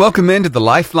Welcome into the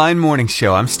Lifeline Morning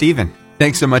Show. I'm Stephen.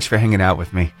 Thanks so much for hanging out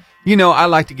with me. You know, I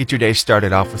like to get your day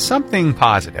started off with something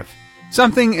positive,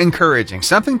 something encouraging,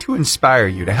 something to inspire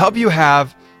you, to help you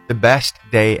have the best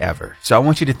day ever. So I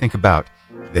want you to think about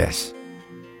this.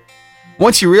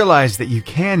 Once you realize that you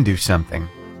can do something,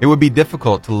 it would be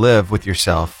difficult to live with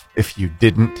yourself if you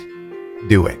didn't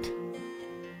do it.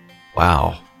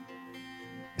 Wow.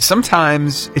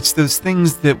 Sometimes it's those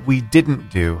things that we didn't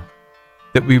do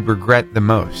that we regret the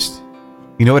most.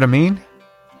 You know what I mean?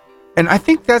 And I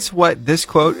think that's what this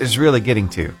quote is really getting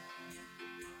to.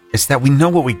 It's that we know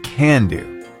what we can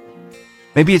do.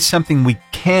 Maybe it's something we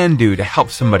can do to help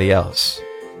somebody else,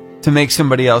 to make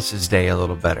somebody else's day a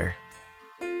little better.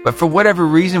 But for whatever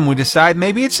reason, we decide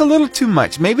maybe it's a little too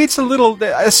much. Maybe it's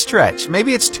a stretch.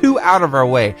 Maybe it's too out of our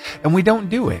way, and we don't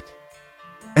do it.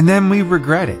 And then we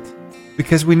regret it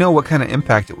because we know what kind of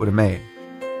impact it would have made.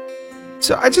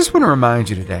 So I just want to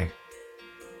remind you today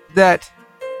that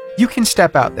you can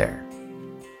step out there.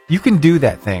 You can do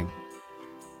that thing.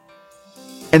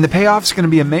 And the payoff's going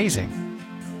to be amazing.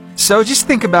 So just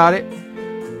think about it.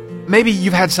 Maybe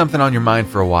you've had something on your mind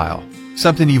for a while.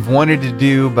 Something you've wanted to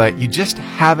do, but you just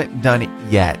haven't done it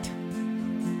yet.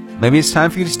 Maybe it's time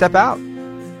for you to step out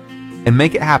and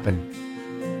make it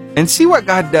happen. And see what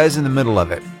God does in the middle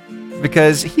of it.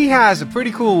 Because He has a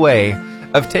pretty cool way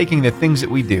of taking the things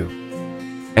that we do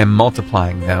and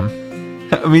multiplying them.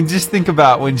 I mean, just think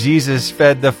about when Jesus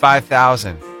fed the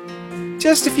 5,000.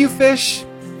 Just a few fish,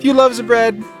 a few loaves of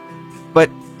bread, but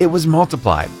it was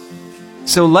multiplied.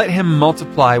 So let Him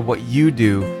multiply what you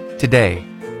do today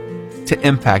to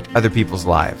impact other people's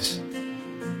lives.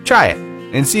 Try it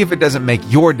and see if it doesn't make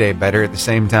your day better at the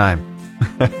same time.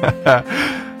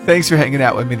 Thanks for hanging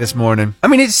out with me this morning. I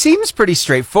mean, it seems pretty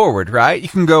straightforward, right? You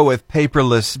can go with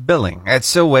paperless billing.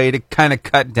 It's a way to kind of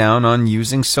cut down on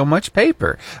using so much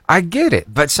paper. I get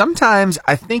it, but sometimes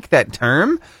I think that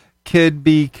term could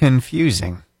be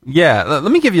confusing. Yeah,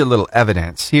 let me give you a little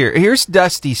evidence. Here's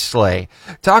Dusty Slay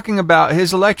talking about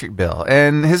his electric bill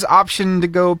and his option to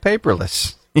go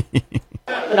paperless.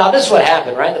 Now, this is what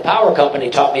happened, right? The power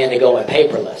company taught me into going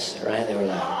paperless, right? They were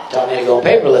like, taught me to go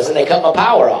paperless, and they cut my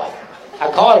power off. I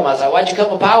called them. I was like, why'd you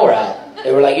cut my power out?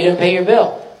 They were like, you didn't pay your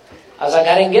bill. I was like,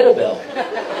 I didn't get a bill.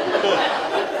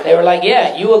 They were like,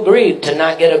 yeah, you agreed to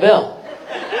not get a bill.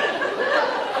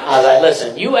 I was like,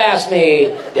 listen, you asked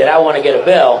me, did I want to get a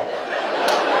bill?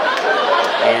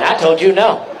 And I told you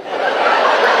no.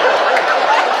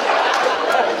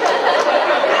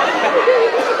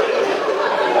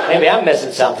 Maybe I'm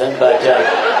missing something, but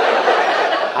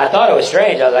I thought it was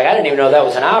strange. I was like, I didn't even know that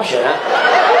was an option.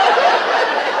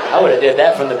 I would have did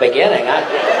that from the beginning. I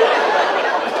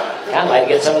kind of like to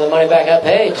get some of the money back I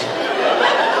paid.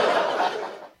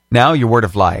 Now your word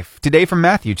of life. Today from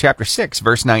Matthew chapter 6,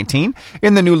 verse 19.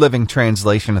 In the New Living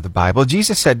Translation of the Bible,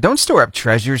 Jesus said, don't store up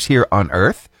treasures here on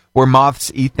earth, where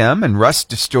moths eat them and rust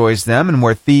destroys them, and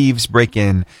where thieves break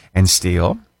in and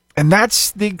steal. And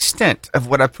that's the extent of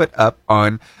what I put up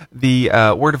on the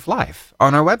Word of Life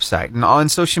on our website and on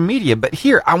social media. But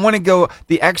here, I want to go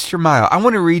the extra mile. I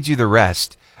want to read you the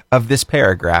rest of this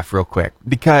paragraph real quick,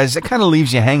 because it kind of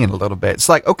leaves you hanging a little bit. It's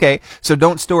like, okay, so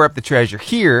don't store up the treasure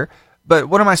here, but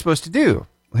what am I supposed to do?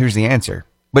 Well, here's the answer.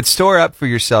 But store up for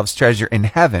yourselves treasure in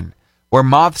heaven, where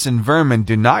moths and vermin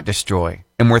do not destroy,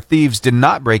 and where thieves do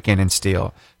not break in and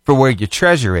steal. For where your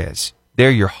treasure is,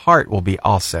 there your heart will be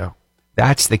also.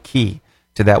 That's the key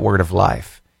to that word of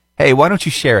life. Hey, why don't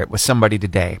you share it with somebody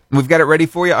today? We've got it ready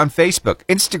for you on Facebook,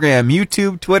 Instagram,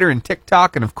 YouTube, Twitter, and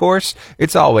TikTok. And of course,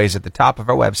 it's always at the top of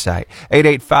our website,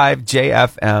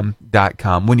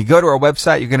 885jfm.com. When you go to our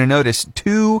website, you're going to notice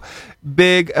 2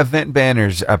 big event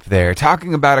banners up there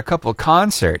talking about a couple of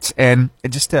concerts. And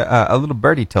just a little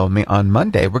birdie told me on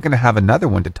Monday, we're going to have another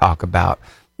one to talk about.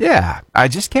 Yeah, I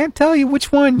just can't tell you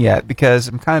which one yet because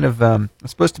I'm kind of I'm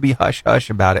supposed to be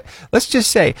hush-hush about it. Let's just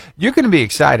say you're going to be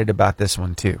excited about this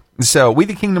one too. So, We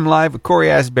the Kingdom Live with Corey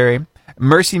Asbury,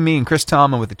 Mercy Me, and Chris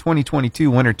Tallman with the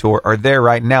 2022 Winter Tour are there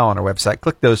right now on our website.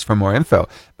 Click those for more info.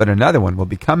 But another one will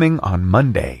be coming on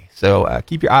Monday. So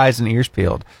keep your eyes and ears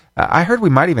peeled. I heard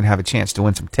we might even have a chance to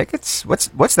win some tickets.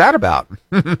 What's that about?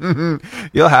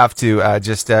 You'll have to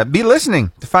just be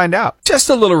listening to find out. Just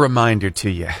a little reminder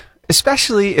to you.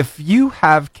 Especially if you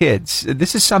have kids,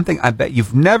 this is something I bet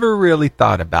you've never really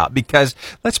thought about because,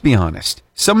 let's be honest,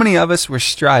 so many of us were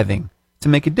striving to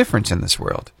make a difference in this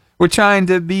world. We're trying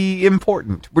to be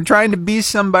important. We're trying to be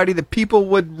somebody that people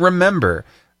would remember.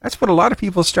 That's what a lot of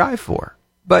people strive for.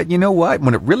 But you know what?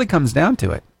 When it really comes down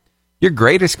to it, your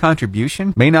greatest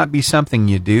contribution may not be something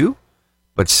you do,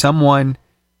 but someone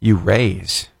you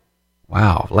raise.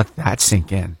 Wow, let that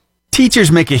sink in.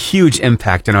 Teachers make a huge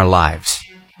impact in our lives.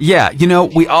 Yeah,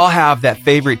 we all have that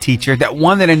favorite teacher, that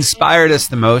one that inspired us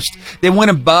the most. They went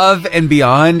above and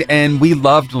beyond, and we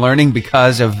loved learning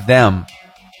because of them.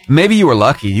 Maybe you were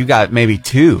lucky. You got maybe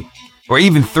 2 or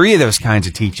even 3 of those kinds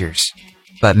of teachers.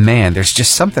 But man, there's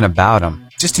just something about them.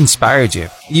 Just inspired you.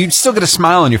 You still get a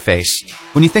smile on your face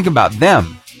when you think about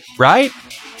them, right?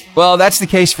 Well, that's the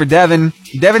case for Devin.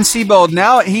 Devin Siebold,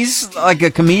 now he's like a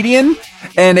comedian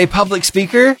and a public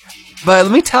speaker. But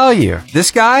let me tell you, this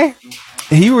guy,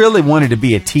 he really wanted to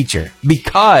be a teacher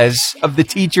because of the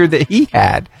teacher that he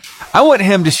had. I want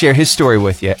him to share his story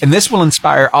with you, and this will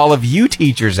inspire all of you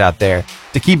teachers out there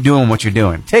to keep doing what you're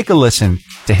doing. Take a listen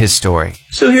to his story.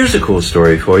 So here's a cool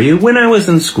story for you. When I was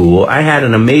in school, I had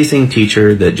an amazing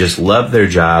teacher that just loved their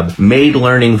job, made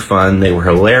learning fun. They were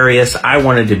hilarious. I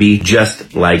wanted to be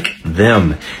just like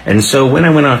them. And so when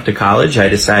I went off to college, I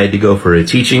decided to go for a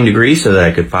teaching degree so that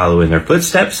I could follow in their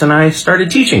footsteps, and I started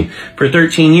teaching for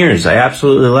 13 years. I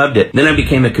absolutely loved it. Then I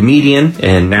became a comedian,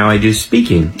 and now I do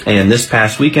speaking. And this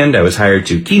past weekend, I was hired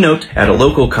to keynote at a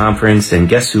local conference, and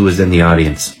guess who was in the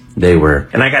audience? They were.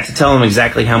 And I got to tell them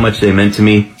exactly how much they meant to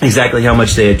me, exactly how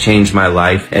much they had changed my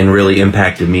life and really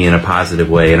impacted me in a positive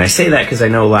way. And I say that because I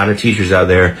know a lot of teachers out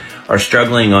there are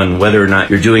struggling on whether or not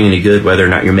you're doing any good, whether or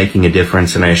not you're making a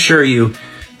difference. And I assure you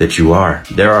that you are.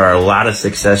 There are a lot of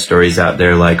success stories out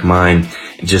there like mine.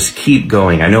 Just keep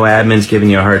going. I know admin's giving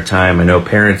you a hard time. I know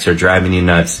parents are driving you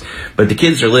nuts, but the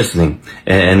kids are listening.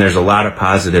 And there's a lot of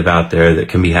positive out there that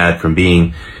can be had from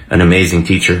being an amazing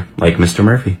teacher like Mr.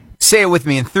 Murphy. Say it with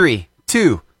me in 3,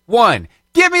 2, 1.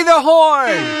 Give me the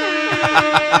horn!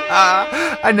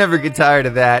 I never get tired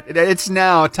of that. It's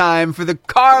now time for the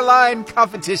car line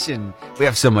competition. We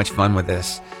have so much fun with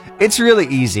this. It's really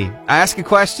easy. I ask a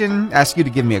question, ask you to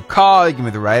give me a call, you give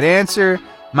me the right answer.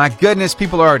 My goodness,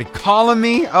 people are already calling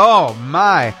me. Oh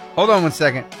my. Hold on one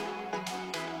second.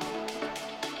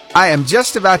 I am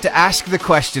just about to ask the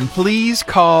question. Please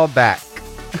call back.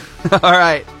 All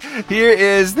right. Here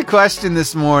is the question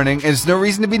this morning. There's no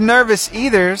reason to be nervous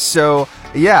either. So,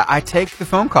 yeah, I take the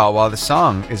phone call while the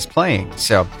song is playing.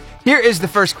 So, here is the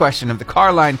first question of the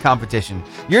car line competition.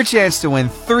 Your chance to win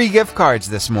 3 gift cards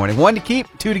this morning. 1 to keep,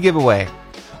 2 to give away.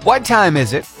 What time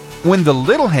is it when the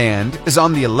little hand is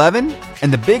on the 11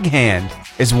 and the big hand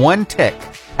is 1 tick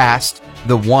past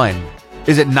the 1?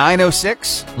 Is it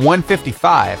 9:06,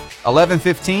 1:55,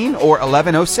 11:15, or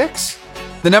 11:06?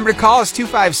 The number to call is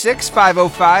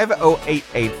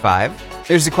 256-505-0885.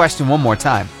 There's the question one more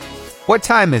time. What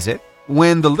time is it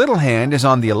when the little hand is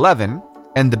on the 11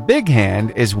 and the big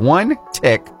hand is 1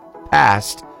 tick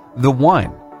past the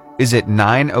 1? Is it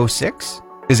 9:06?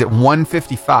 Is it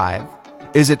 1:55?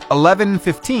 Is it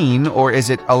 11:15 or is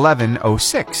it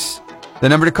 11:06? The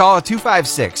number to call is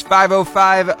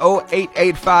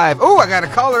 256-505-0885. Oh, I got a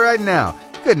caller right now.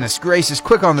 Goodness gracious,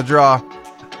 quick on the draw.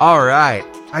 All right.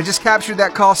 I just captured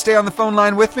that call. Stay on the phone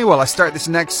line with me while I start this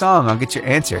next song. I'll get your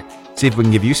answer. See if we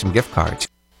can give you some gift cards.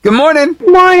 Good morning.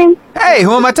 Good morning. Hey,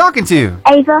 who am I talking to?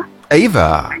 Ava.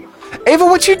 Ava,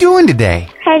 what you doing today?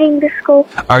 Heading to school.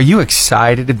 Are you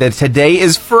excited that today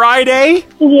is Friday?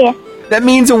 Yeah. That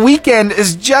means a weekend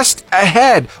is just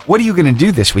ahead. What are you going to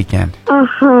do this weekend? I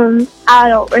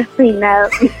don't really know.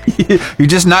 You're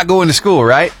just not going to school,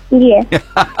 right? Yeah.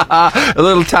 A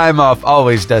little time off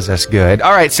always does us good.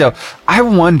 All right, so I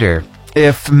wonder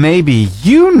if maybe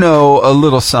you know a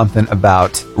little something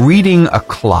about reading a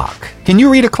clock. Can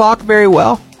you read a clock very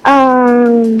well?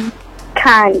 Kinda.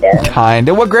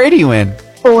 Kinda. What grade are you in?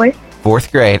 4th.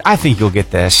 4th grade. I think you'll get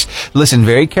this. Listen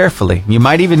very carefully. You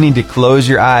might even need to close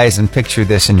your eyes and picture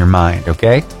this in your mind,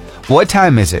 okay? What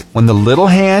time is it when the little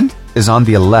hand is on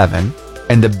the 11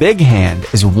 and the big hand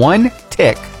is 1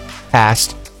 tick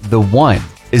past the 1?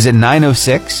 Is it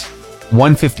 9:06,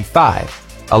 1:55,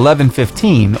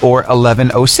 11:15, or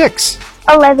 11:06?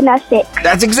 11:06.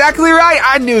 That's exactly right.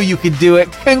 I knew you could do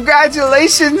it.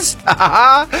 Congratulations.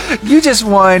 You just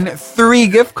won 3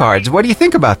 gift cards. What do you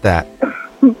think about that?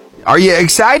 Are you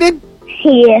excited?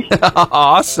 Yes.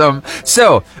 Awesome.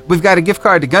 So, we've got a gift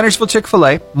card to Gunnersville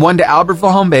Chick-fil-A, 1 to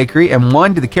Albertville Home Bakery, and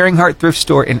 1 to the Caring Heart Thrift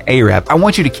Store in Arab. I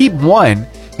want you to keep 1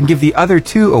 and give the other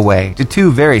 2 away to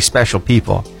 2 very special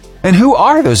people. And who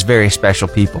are those very special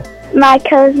people? My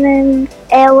cousins,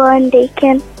 Ella and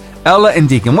Deacon. Ella and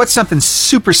Deacon. What's something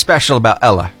super special about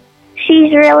Ella?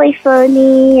 She's really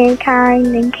funny and kind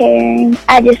and caring.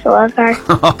 I just love her.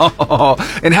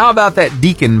 And how about that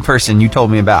Deacon person you told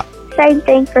me about? Same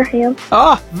thing for him.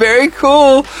 Oh, very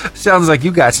cool. Sounds like you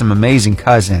got some amazing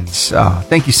cousins. Oh,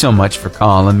 thank you so much for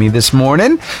calling me this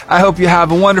morning. I hope you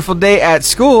have a wonderful day at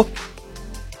school.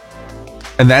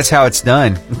 And that's how it's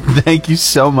done. Thank you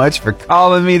so much for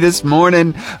calling me this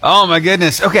morning. Oh, my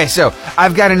goodness. Okay, so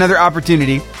I've got another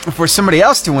opportunity for somebody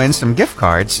else to win some gift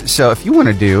cards. So if you want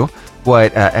to do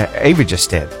what Ava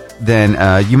just did, then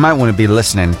you might want to be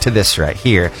listening to this right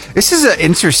here. This is an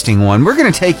interesting one. We're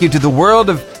going to take you to the world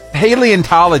of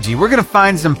paleontology. We're going to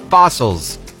find some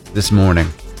fossils this morning.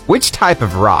 Which type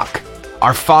of rock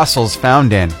are fossils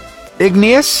found in?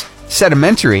 Igneous,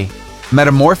 sedimentary,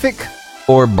 metamorphic,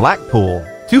 or black pool?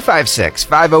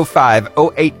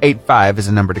 256-505-0885 is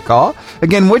a number to call.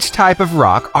 Again, which type of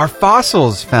rock are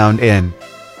fossils found in?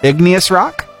 Igneous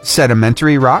rock,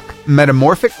 sedimentary rock,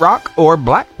 metamorphic rock, or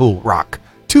black pool rock?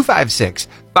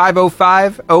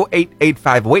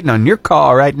 256-505-0885. Waiting on your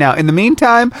call right now. In the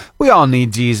meantime, we all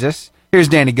need Jesus. Here's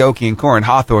Danny Gokey and Corin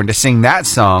Hawthorne to sing that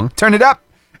song. Turn it up.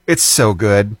 It's so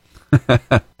good.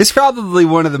 It's probably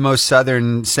one of the most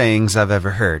Southern sayings I've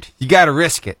ever heard. You gotta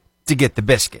risk it to get the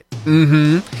biscuit.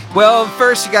 Well,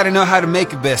 first you gotta know how to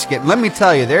make a biscuit. Let me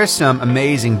tell you, there's some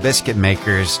amazing biscuit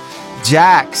makers.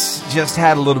 Jack's just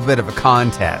had a little bit of a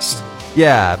contest.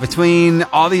 Yeah, between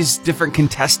all these different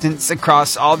contestants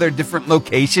across all their different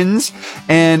locations.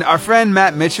 And our friend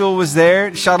Matt Mitchell was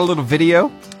there, shot a little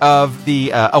video of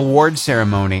the award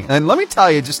ceremony. And let me tell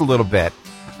you just a little bit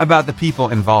about the people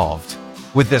involved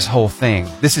with this whole thing.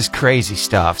 This is crazy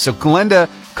stuff. So Glenda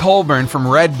Colburn from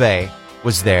Red Bay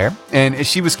was there, and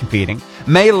she was competing.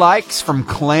 May Likes from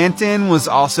Clanton was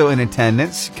also in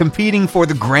attendance, competing for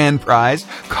the grand prize.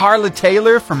 Carla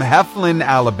Taylor from Heflin,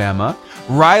 Alabama.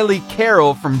 Riley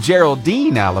Carroll from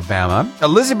Geraldine, Alabama.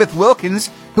 Elizabeth Wilkins,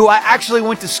 who I actually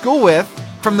went to school with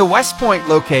from the West Point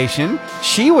location.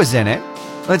 She was in it.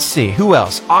 Let's see, who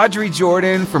else? Audrey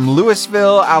Jordan from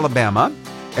Louisville, Alabama.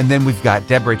 And then we've got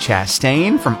Deborah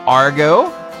Chastain from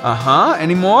Argo.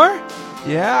 Any more?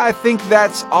 Yeah, I think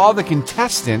that's all the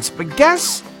contestants. But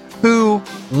guess who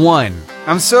won?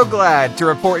 I'm so glad to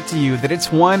report to you that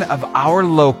it's one of our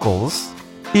locals.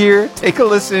 Here, take a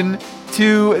listen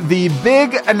to the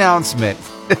big announcement.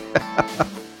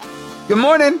 Good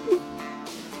morning.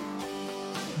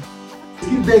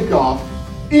 The Bake Off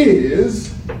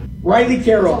is Riley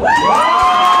Carroll.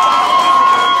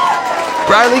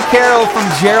 Riley Carroll from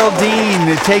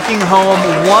Geraldine taking home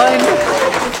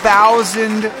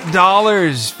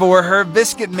 $1,000 for her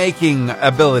biscuit making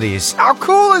abilities. How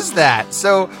cool is that?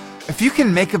 So if you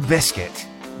can make a biscuit,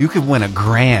 you could win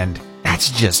 $1,000.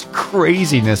 That's just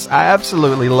craziness. I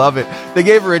absolutely love it. They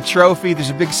gave her a trophy. There's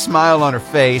a big smile on her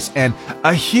face and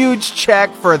a huge check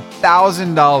for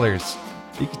 $1,000.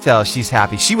 You can tell she's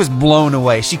happy. She was blown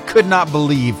away. She could not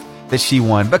believe that she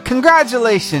won. But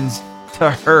congratulations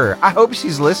to her. I hope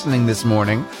she's listening this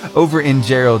morning over in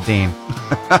Geraldine.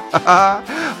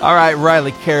 All right,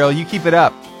 Riley Carroll, you keep it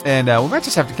up. And we might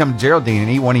just have to come to Geraldine and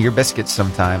eat one of your biscuits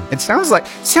sometime. It sounds like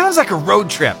a road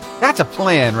trip. That's a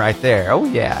plan right there. Oh,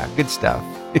 yeah. Good stuff.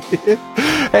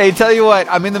 Hey, tell you what,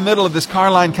 I'm in the middle of this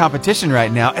car line competition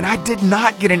right now, and I did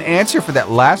not get an answer for that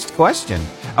last question.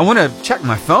 I want to check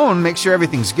my phone, make sure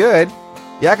everything's good.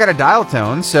 Yeah, I got a dial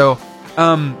tone. So,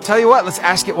 tell you what, let's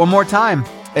ask it one more time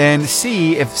and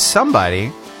see if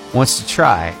somebody wants to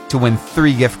try to win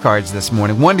 3 gift cards this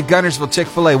morning. 1 to Gunnersville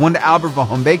Chick-fil-A, 1 to Albertville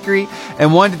Home Bakery,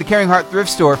 and 1 to the Caring Heart Thrift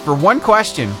Store for one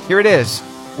question. Here it is.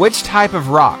 Which type of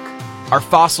rock are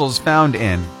fossils found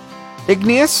in?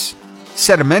 Igneous,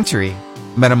 sedimentary,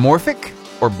 metamorphic,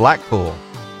 or black pool?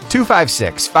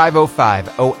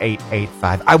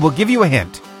 256-505-0885. I will give you a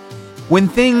hint. When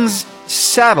things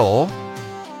settle,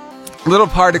 little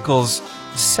particles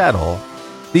settle,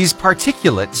 these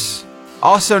particulates,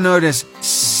 also known as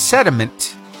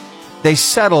sediment, they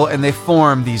settle and they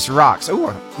form these rocks.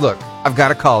 Oh, look, I've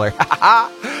got a caller.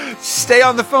 Stay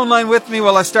on the phone line with me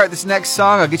while I start this next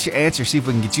song. I'll get you an answer, see if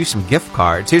we can get you some gift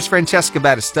cards. Here's Francesca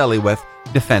Battistelli with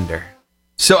Defender.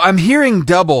 So I'm hearing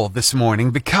double this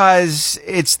morning because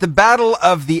it's the battle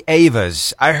of the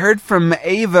Avas. I heard from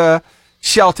Ava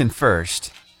Shelton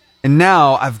first, and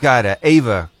now I've got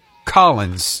Ava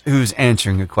Collins who's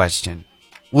answering a question.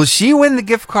 Will she win the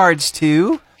gift cards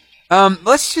too?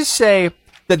 Let's just say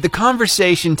that the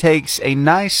conversation takes a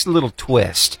nice little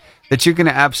twist that you're going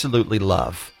to absolutely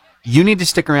love. You need to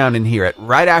stick around and hear it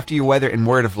right after your weather and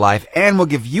word of life, and we'll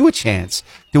give you a chance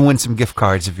to win some gift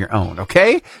cards of your own,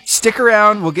 okay? Stick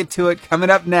around. We'll get to it coming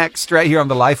up next right here on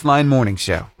the Lifeline Morning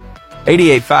Show.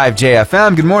 88.5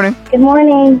 JFM. Good morning. Good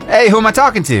morning. Hey, who am I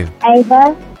talking to?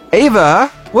 Ava. Ava?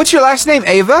 What's your last name,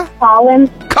 Ava? Collins.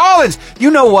 Collins!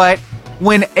 You know what?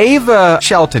 When Ava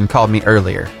Shelton called me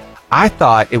earlier, I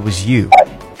thought it was you.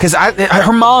 Because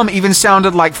her mom even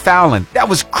sounded like Fallon. That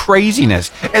was craziness.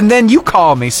 And then you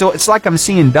call me, so it's like I'm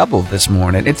seeing double this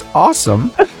morning. It's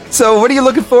awesome. So what are you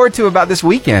looking forward to about this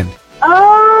weekend?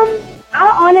 I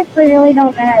honestly really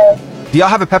don't know. Do y'all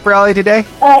have a pep rally today?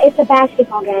 It's a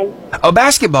basketball game. Oh,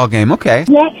 basketball game. Okay.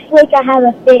 Next week I have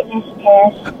a fitness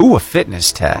test. Ooh, a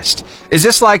fitness test. Is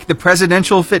this like the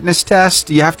presidential fitness test?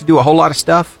 Do you have to do a whole lot of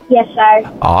stuff? Yes,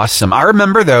 sir. Awesome. I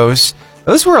remember those.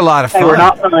 Those were a lot of fun. They were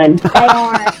not fun. They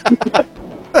aren't.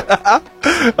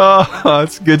 Oh,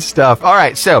 that's good stuff. All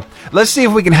right, so let's see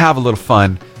if we can have a little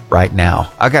fun right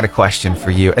now. I got a question for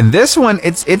you, and this one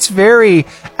it's very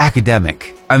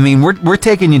academic. I mean, we're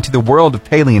taking you to the world of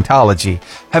paleontology.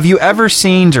 Have you ever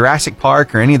seen Jurassic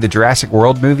Park or any of the Jurassic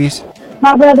World movies?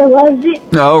 My brother loves it.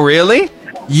 Oh, really?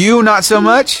 You not so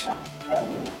much?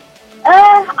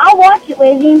 I'll watch it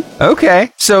with him.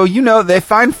 Okay, so they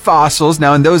find fossils.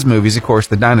 Now, in those movies, of course,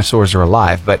 the dinosaurs are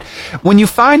alive, but when you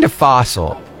find a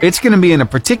fossil, it's going to be in a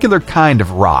particular kind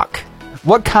of rock.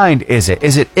 What kind is it?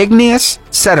 Is it igneous,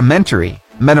 sedimentary,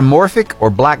 metamorphic, or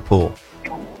black pool?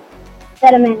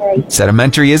 Sedimentary.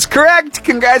 Sedimentary is correct.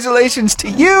 Congratulations to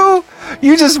you.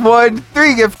 You just won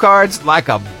 3 gift cards like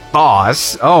a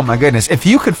boss. Oh, my goodness. If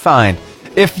you could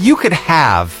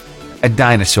have a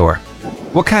dinosaur,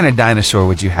 what kind of dinosaur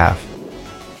would you have?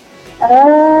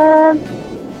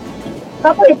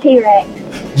 Probably a T-Rex.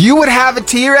 You would have a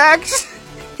T-Rex?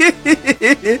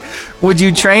 Would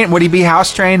he be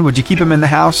house trained? Would you keep him in the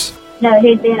house? No,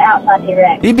 he'd be an outside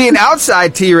T-Rex. He'd be an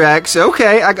outside T-Rex.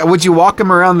 Okay. Would you walk him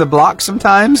around the block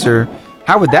sometimes, or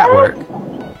how would that work?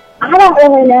 I don't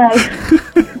really know.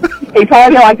 He'd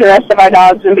probably be like the rest of our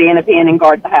dogs and be in a pen and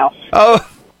guard the house. Oh,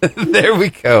 there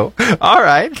we go. All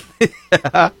right.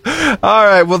 All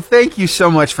right. Well, thank you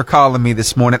so much for calling me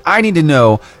this morning. I need to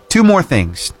know 2 more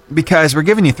things because we're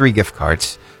giving you 3 gift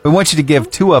cards. We want you to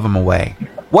give 2 of them away.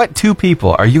 What 2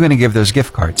 people are you going to give those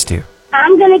gift cards to?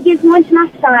 I'm going to give one to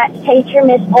my science teacher,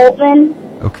 Miss Oltman.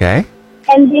 Okay.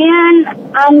 And then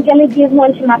I'm going to give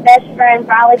one to my best friend,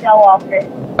 Riley Bell Walker.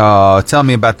 Oh, tell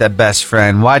me about that best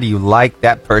friend. Why do you like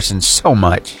that person so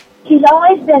much? She's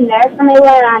always been there for me when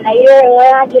I need her, and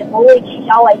when I get bullied, she's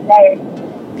always there.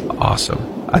 Awesome.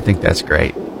 I think that's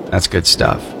great. That's good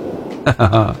stuff.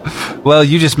 Well,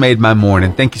 you just made my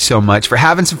morning. Thank you so much for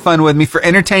having some fun with me, for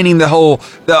entertaining the whole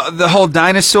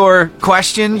dinosaur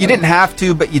question. You didn't have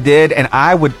to, but you did, and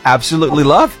I would absolutely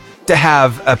love to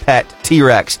have a pet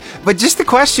T-Rex. But just the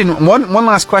question, one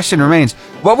last question remains.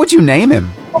 What would you name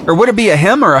him? Or would it be a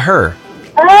him or a her?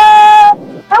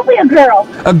 Probably a girl.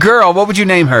 A girl. What would you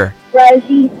name her?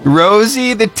 Rosie.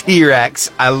 Rosie the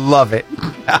T-Rex. I love it.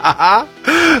 All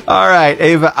right,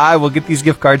 Ava, I will get these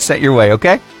gift cards sent your way,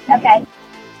 okay? Okay.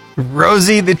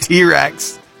 Rosie the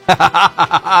T-Rex.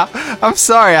 I'm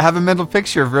sorry, I have a mental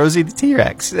picture of Rosie the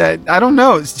T-Rex. I don't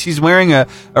know. She's wearing a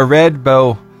red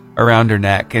bow around her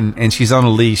neck, and she's on a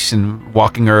leash and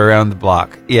walking her around the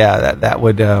block. Yeah, that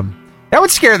would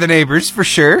scare the neighbors for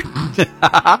sure.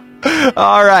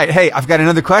 All right. Hey, I've got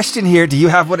another question here. Do you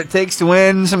have what it takes to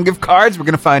win some gift cards? We're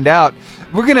going to find out.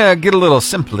 We're going to get a little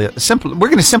simple. We're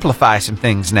going to simplify some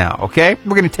things now, okay?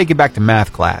 We're going to take you back to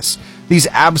math class. These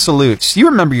absolutes. You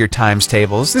remember your times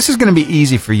tables. This is going to be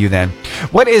easy for you then.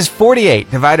 What is 48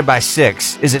 divided by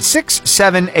 6? Is it 6,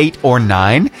 7, 8, or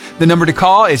 9? The number to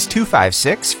call is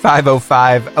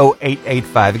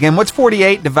 256-505-0885. Again, what's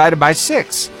 48 divided by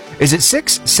 6? Is it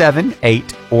 6, 7,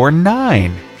 8, or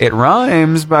 9? It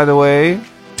rhymes, by the way.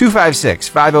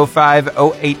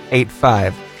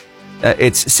 256-505-0885.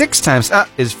 It's 6 times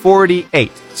is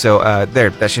 48. So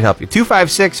there, that should help you.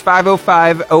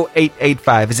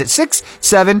 256-505-0885. Is it 6,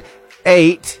 7,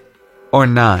 8, or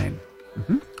 9?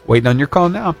 Waiting on your call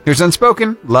now. Here's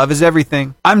Unspoken. Love is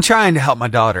everything. I'm trying to help my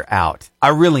daughter out. I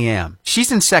really am.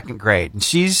 She's in 2nd grade, and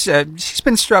she's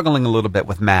been struggling a little bit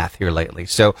with math here lately.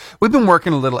 So we've been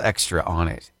working a little extra on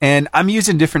it. And I'm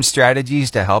using different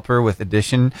strategies to help her with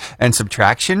addition and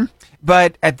subtraction.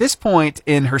 But at this point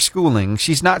in her schooling,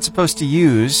 she's not supposed to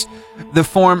use the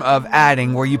form of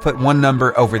adding where you put one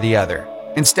number over the other.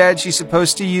 Instead, she's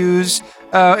supposed to use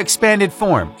expanded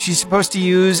form. She's supposed to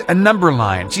use a number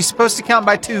line. She's supposed to count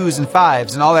by 2s and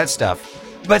 5s and all that stuff.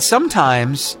 But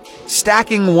sometimes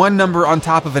stacking one number on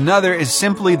top of another is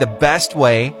simply the best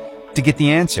way to get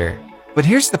the answer. But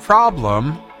here's the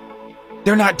problem.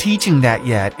 They're not teaching that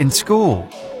yet in school.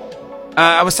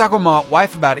 I was talking with my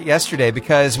wife about it yesterday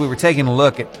because we were taking a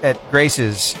look at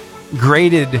Grace's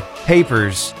graded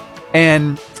papers,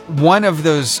 and one of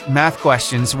those math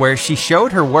questions where she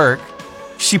showed her work,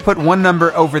 she put one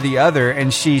number over the other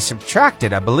and she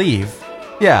subtracted, I believe.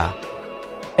 Yeah.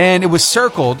 And it was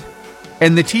circled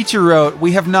And the teacher wrote,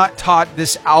 "We have not taught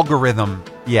this algorithm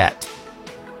yet."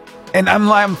 And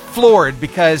I'm floored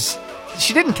because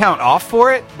she didn't count off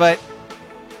for it, but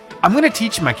I'm going to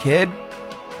teach my kid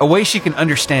a way she can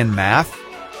understand math.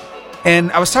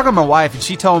 And I was talking to my wife, and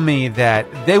she told me that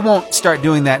they won't start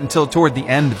doing that until toward the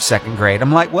end of second grade.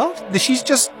 I'm like, well, she's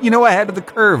just, ahead of the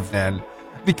curve then.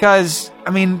 Because,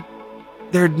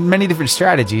 there are many different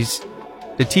strategies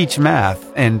to teach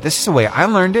math, and this is the way I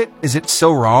learned it. Is it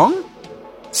so wrong?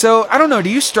 So, I don't know, do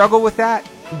you struggle with that?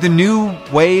 The new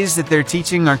ways that they're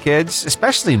teaching our kids,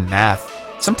 especially math,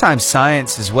 sometimes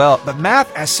science as well, but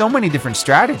math has so many different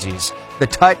strategies. The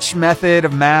touch method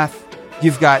of math.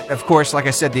 You've got, of course, like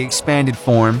I said, the expanded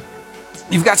form.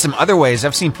 You've got some other ways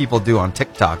I've seen people do on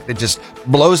TikTok that just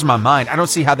blows my mind. I don't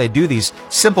see how they do these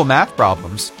simple math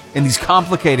problems in these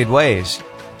complicated ways.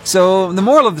 So the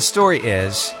moral of the story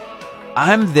is,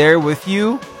 I'm there with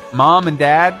you, Mom and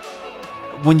Dad,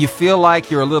 when you feel like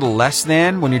you're a little less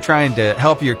than, when you're trying to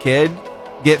help your kid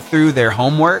get through their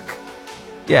homework.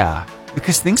 Yeah,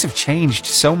 because things have changed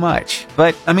so much.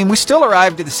 But, we still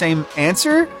arrived at the same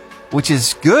answer, which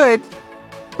is good.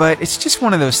 But it's just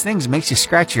one of those things that makes you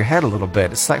scratch your head a little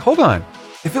bit. It's like, hold on.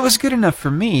 If it was good enough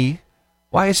for me,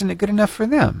 why isn't it good enough for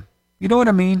them? You know what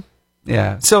I mean?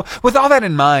 Yeah. So with all that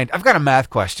in mind, I've got a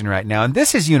math question right now. And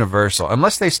this is universal,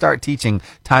 unless they start teaching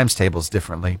times tables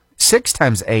differently. 6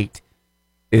 times 8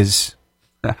 is...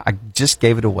 I just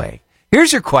gave it away.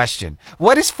 Here's your question.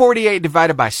 What is 48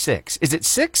 divided by 6? Is it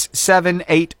 6, 7,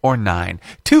 8, or 9?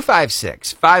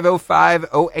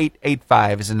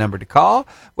 256-505-0885 is the number to call.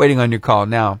 Waiting on your call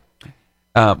now.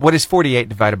 What is 48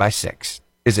 divided by 6?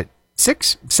 Is it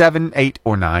 6, 7, 8,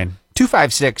 or 9?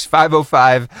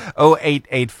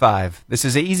 256-505-0885. This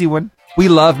is an easy one. We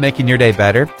love making your day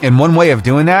better, and one way of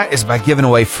doing that is by giving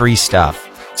away free stuff.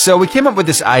 So we came up with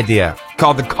this idea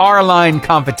called the Carline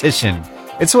Competition.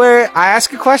 It's where I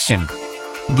ask a question,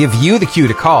 give you the cue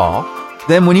to call.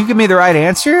 Then when you give me the right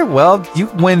answer, well, you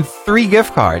win 3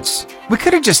 gift cards. We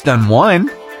could have just done one.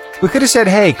 We could have said,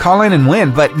 hey, call in and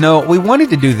win. But no, we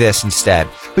wanted to do this instead.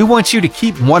 We want you to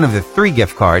keep one of the 3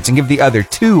 gift cards and give the other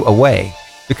 2 away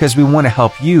because we want to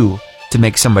help you to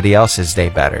make somebody else's day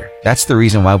better. That's the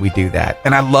reason why we do that.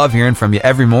 And I love hearing from you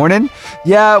every morning.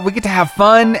 Yeah, we get to have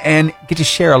fun and get to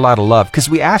share a lot of love because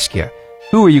we ask you,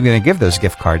 who are you going to give those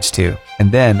gift cards to?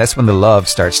 And then that's when the love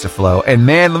starts to flow. And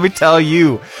man, let me tell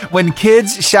you, when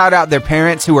kids shout out their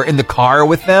parents who are in the car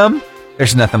with them,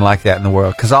 there's nothing like that in the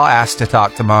world. Because I'll ask to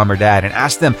talk to mom or dad and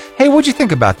ask them, hey, what'd you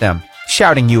think about them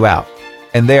shouting you out?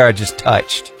 And they are just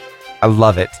touched. I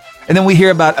love it. And then we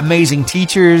hear about amazing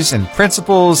teachers and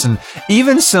principals and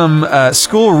even some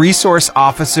school resource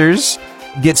officers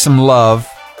get some love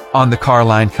on the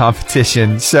Carline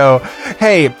Competition. So,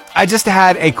 hey, I just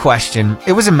had a question.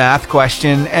 It was a math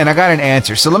question, and I got an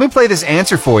answer. So let me play this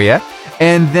answer for you,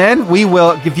 and then we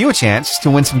will give you a chance to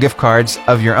win some gift cards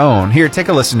of your own. Here, take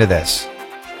a listen to this.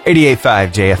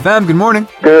 88.5 JFM, good morning.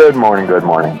 Good morning, good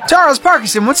morning. Charles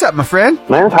Parkinson, what's up, my friend?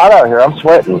 Man, it's hot out here. I'm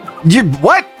sweating.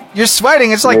 What? You're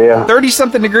sweating. It's like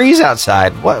 30-something degrees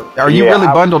outside. What? Are you really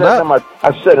bundled up?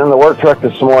 I was sitting in the work truck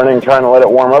this morning trying to let it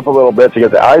warm up a little bit to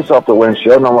get the ice off the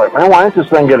windshield, and I'm like, man, why isn't this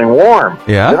thing getting warm?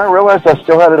 Yeah. Then I realized I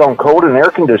still had it on cold and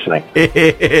air conditioning.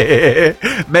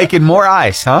 Making more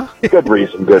ice, huh? Good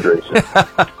reason, good reason.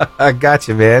 I got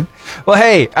you, man. Well,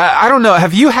 hey, I don't know.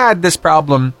 Have you had this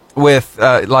problem with,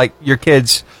 like, your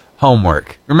kids'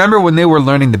 homework? Remember when they were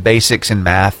learning the basics in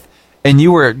math, and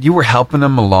you were helping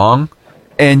them along?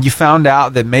 And you found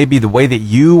out that maybe the way that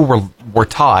you were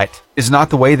taught is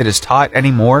not the way that is taught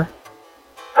anymore?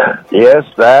 Yes,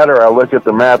 that, or I look at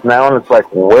the math now and it's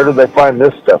like, where did they find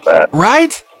this stuff at?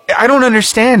 Right? I don't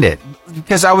understand it.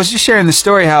 Because I was just sharing the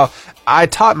story how I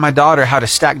taught my daughter how to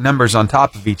stack numbers on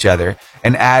top of each other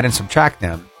and add and subtract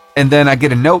them. And then I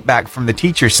get a note back from the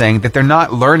teacher saying that they're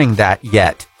not learning that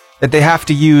yet. That they have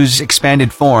to use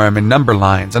expanded form and number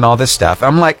lines and all this stuff.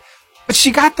 I'm like, but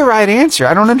she got the right answer.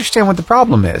 I don't understand what the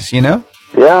problem is, you know?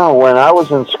 Yeah, when I was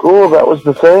in school, that was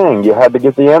the thing. You had to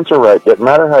get the answer right. Didn't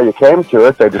matter how you came to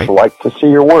it. They just liked to see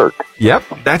your work. Yep,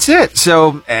 that's it.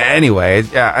 So, anyway,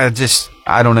 I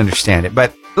don't understand it.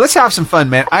 But let's have some fun,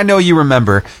 man. I know you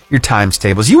remember your times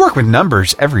tables. You work with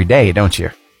numbers every day, don't you?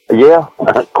 Yeah,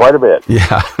 quite a bit.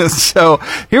 Yeah. So,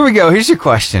 here we go. Here's your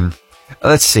question.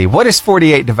 Let's see. What is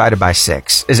 48 divided by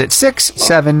 6? Is it 6,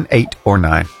 7, 8, or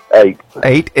 9? 8.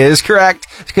 8 is correct,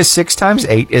 because 6 times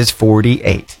 8 is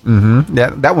 48.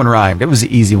 That one rhymed. It was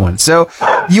the easy one. So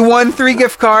you won 3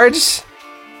 gift cards.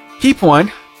 Keep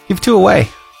one. Give 2 away.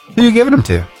 Who are you giving them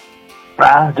to?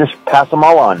 Just pass them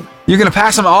all on. You're going to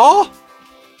pass them all?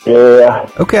 Yeah.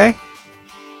 Okay.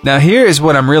 Now, here is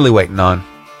what I'm really waiting on.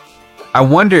 I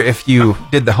wonder if you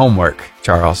did the homework,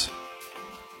 Charles.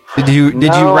 Did you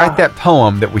write that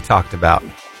poem that we talked about?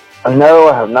 No,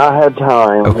 I have not had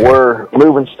time. Okay. We're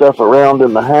moving stuff around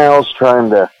in the house, trying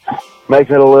to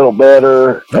make it a little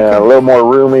better, a little more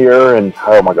roomier, and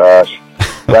oh my gosh.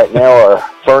 Right now our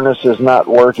furnace is not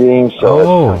working,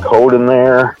 so it's cold in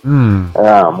there.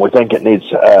 We think it needs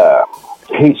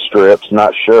heat strips,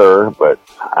 not sure, but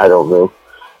I don't know.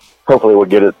 Hopefully we'll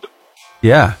get it.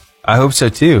 Yeah, I hope so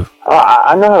too.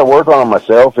 I know how to work on it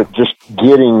myself. It's just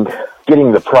getting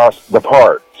the parts.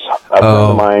 A friend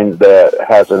of mine that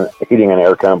has a heating and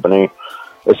air company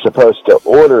is supposed to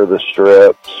order the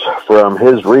strips from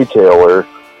his retailer,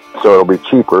 so it'll be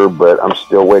cheaper, but I'm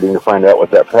still waiting to find out what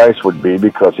that price would be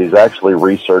because he's actually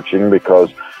researching because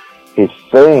he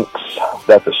thinks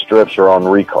that the strips are on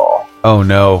recall. Oh,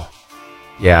 no.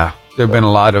 Yeah, there have been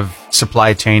a lot of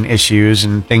supply chain issues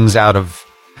and things out of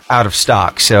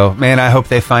stock. So, man, I hope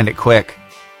they find it quick.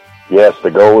 Yes,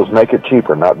 the goal is make it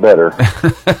cheaper, not better.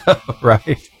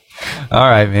 Right. All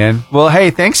right, man. Well,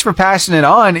 hey, thanks for passing it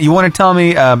on. You want to tell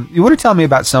me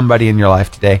about somebody in your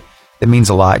life today that means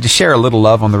a lot? Just share a little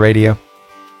love on the radio.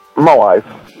 My wife,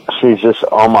 she's just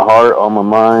on my heart, on my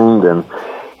mind, and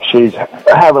she's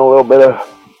having a little bit of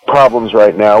problems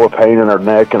right now with pain in her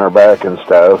neck and her back and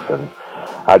stuff, and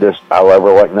I love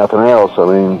her like nothing else. I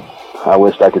mean, I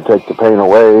wish I could take the pain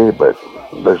away, but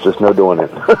there's just no doing it.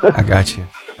 I got you.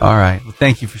 All right. Well,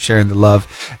 thank you for sharing the love.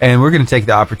 And we're going to take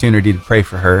the opportunity to pray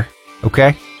for her.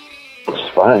 Okay? It's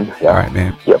fine. Yeah. All right,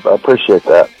 man. Yep, I appreciate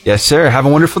that. Yes, sir. Have a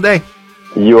wonderful day.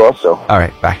 You also. All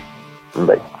right. Bye.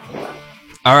 Bye.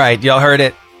 All right. Y'all heard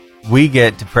it. We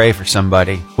get to pray for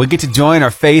somebody. We get to join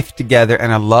our faith together.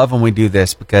 And I love when we do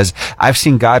this because I've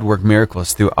seen God work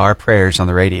miracles through our prayers on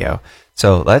the radio.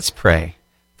 So let's pray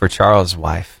for Charles'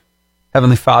 wife.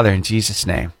 Heavenly Father, in Jesus'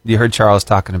 name, you heard Charles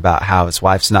talking about how his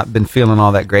wife's not been feeling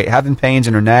all that great, having pains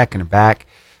in her neck and her back.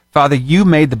 Father, you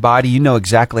made the body. You know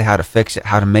exactly how to fix it,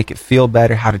 how to make it feel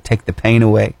better, how to take the pain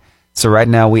away. So right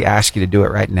now, we ask you to do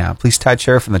it right now. Please touch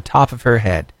her from the top of her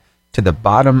head to the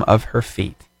bottom of her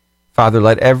feet. Father,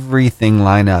 let everything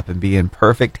line up and be in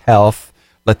perfect health.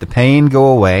 Let the pain go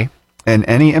away and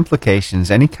any implications,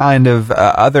 any kind of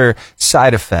other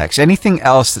side effects, anything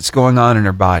else that's going on in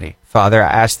her body. Father, I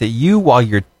ask that you, while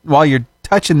you're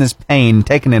touching this pain,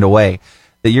 taking it away,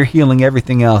 that you're healing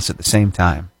everything else at the same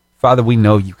time. Father, we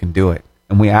know you can do it,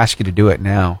 and we ask you to do it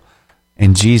now.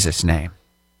 In Jesus' name,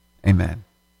 amen.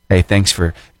 Hey, thanks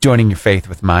for joining your faith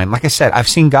with mine. Like I said, I've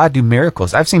seen God do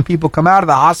miracles. I've seen people come out of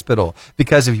the hospital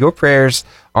because of your prayers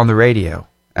on the radio.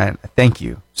 And thank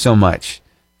you so much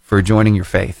for joining your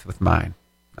faith with mine.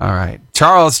 All right.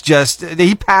 Charles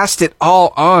he passed it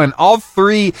all on. All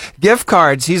 3 gift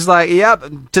cards. He's like, yep,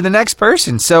 to the next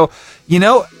person. So,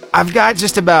 I've got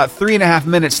just about 3.5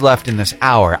 minutes left in this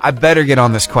hour. I better get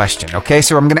on this question. Okay.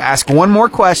 So I'm going to ask one more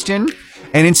question.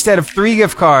 And instead of 3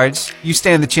 gift cards, you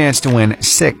stand the chance to win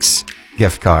 6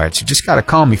 gift cards. You just got to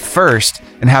call me first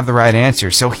and have the right answer.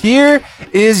 So here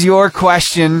is your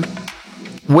question.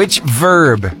 Which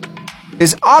verb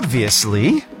is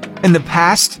obviously in the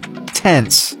past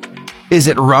tense? Is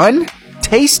it run,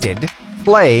 tasted,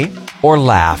 play, or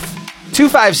laugh?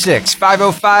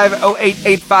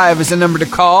 256-505-0885 is the number to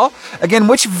call. Again,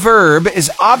 which verb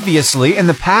is obviously in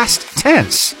the past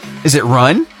tense? Is it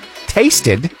run,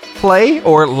 tasted, play,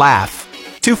 or laugh?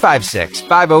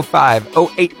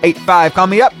 256-505-0885. Call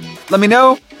me up. Let me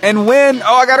know and win.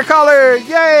 Oh, I got a caller.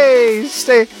 Yay.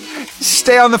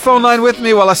 Stay on the phone line with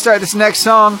me while I start this next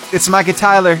song. It's Micah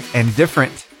Tyler and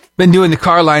Different. Been doing the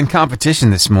car line competition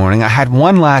this morning. I had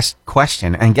one last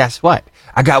question, and guess what?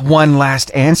 I got one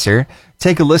last answer.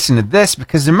 Take a listen to this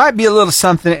because there might be a little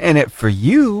something in it for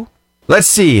you. Let's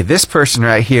see. This person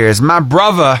right here is my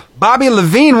brother, Bobby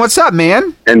Levine. What's up,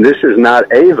 man? And this is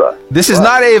not Ava. This is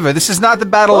not Ava. This is not the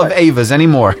Battle of Avas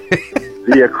anymore.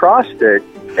 The acrostic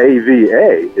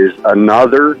AVA is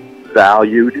another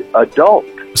valued adult.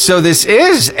 So this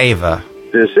is Ava.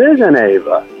 This is an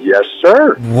Ava. Yes,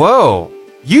 sir. Whoa.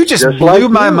 You just blew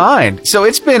my mind. So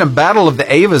it's been a battle of the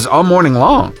Avas all morning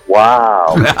long.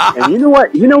 Wow. And you know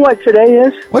what? You know what today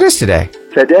is? What is today?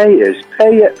 Today is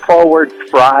Pay It Forward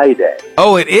Friday.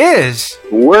 Oh, it is?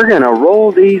 We're going to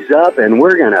roll these up and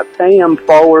we're going to pay them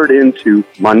forward into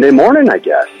Monday morning, I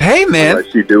guess. Hey, man.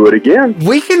 Unless you do it again.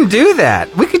 We can do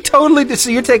that. We could totally do. So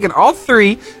you're taking all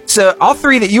 3, so all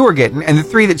 3 that you were getting and the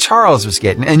 3 that Charles was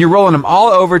getting, and you're rolling them all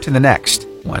over to the next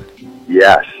one.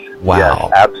 Yes. Wow.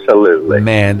 Yes, absolutely.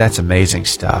 Man, that's amazing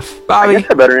stuff. Bobby, I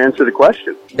guess I better answer the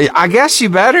question. I guess you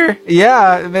better.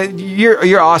 Yeah,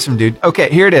 you're awesome, dude. Okay,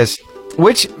 here it is.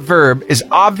 Which verb is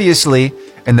obviously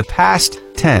in the past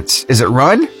tense? Is it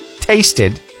run,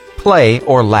 tasted, play,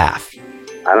 or laugh?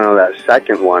 I don't know, that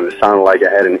second one, it sounded like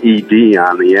it had an ED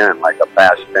on the end, like a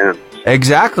past tense.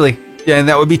 Exactly. Yeah, and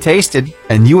that would be tasted,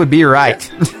 and you would be right.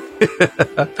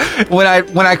 When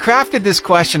I crafted this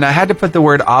question, I had to put the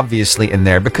word obviously in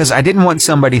there because I didn't want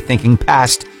somebody thinking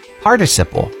past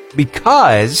participle,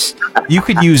 because you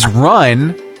could use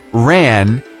run,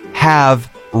 ran, have,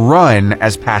 run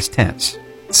as past tense.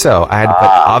 So I had to put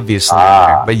obviously in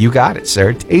there, but you got it,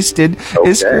 sir. Tasted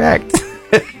is correct.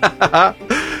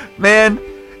 Man,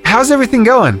 how's everything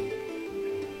going?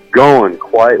 Going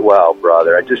quite well,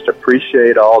 brother. I just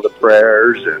appreciate all the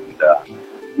prayers, and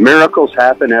miracles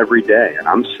happen every day, and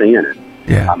I'm seeing it.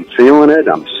 Yeah. I'm feeling it.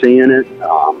 I'm seeing it.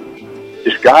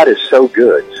 Just God is so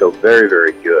good, so very,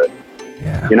 very good.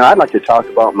 Yeah. You know, I'd like to talk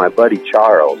about my buddy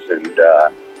Charles, and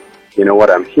you know,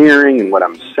 what I'm hearing and what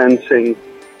I'm sensing.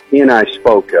 He and I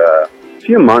spoke a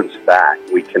few months back.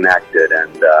 We connected,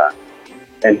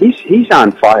 and he's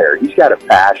on fire. He's got a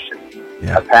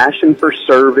passion for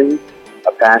serving,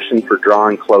 a passion for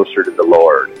drawing closer to the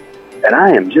Lord. And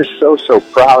I am just so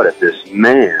proud of this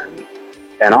man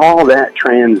and all that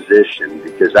transition,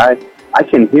 because I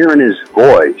can hear in his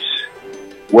voice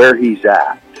where he's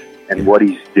at and what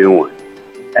he's doing.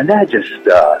 And that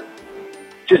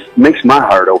just makes my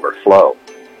heart overflow.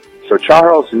 So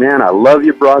Charles, man, I love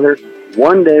you, brother.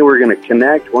 One day we're going to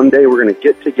connect. One day we're going to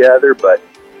get together, but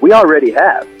we already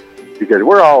have, because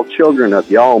we're all children of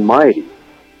the Almighty.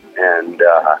 And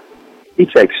He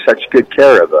takes such good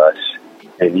care of us.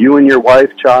 And you and your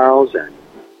wife, Charles, and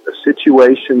the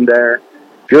situation there,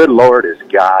 good Lord has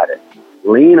got it.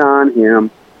 Lean on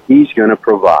Him. He's going to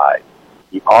provide.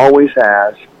 He always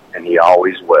has, and He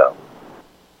always will.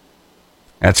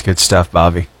 That's good stuff,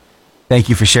 Bobby. Thank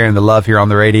you for sharing the love here on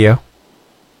the radio.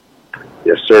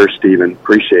 Yes, sir, Stephen.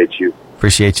 Appreciate you.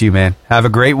 Appreciate you, man. Have a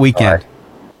great weekend.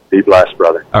 Right. Be blessed,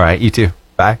 brother. All right, you too.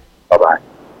 Bye. Bye-bye.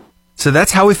 So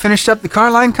that's how we finished up the car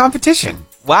line competition.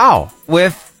 Wow.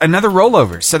 With another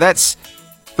rollover. So that's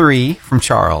 3 from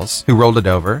Charles, who rolled it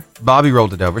over. Bobby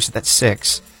rolled it over, so that's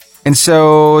 6. And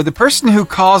so the person who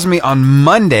calls me on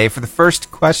Monday for the first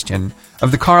question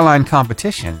of the car line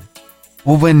competition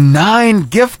will win 9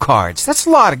 gift cards. That's a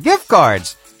lot of gift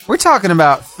cards. We're talking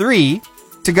about 3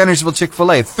 to Gunnersville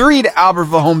Chick-fil-A, 3 to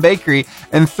Albertville Home Bakery,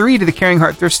 and 3 to the Caring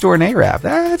Heart Thrift Store in Arab.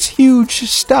 That's huge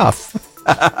stuff.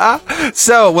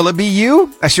 So, will it be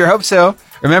you? I sure hope so.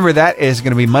 Remember, that is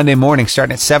going to be Monday morning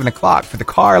starting at 7 o'clock for the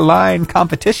car line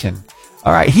competition.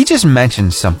 All right, he just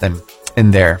mentioned something in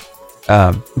there.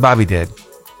 Bobby did.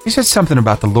 He said something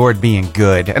about the Lord being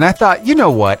good. And I thought, you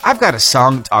know what? I've got a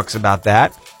song that talks about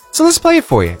that. So let's play it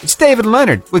for you. It's David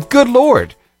Leonard with Good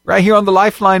Lord right here on the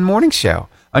Lifeline Morning Show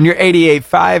on your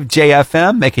 88.5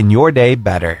 JFM, making your day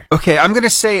better. Okay, I'm going to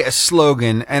say a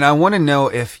slogan, and I want to know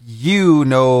if you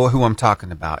know who I'm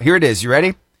talking about. Here it is. You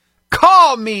ready?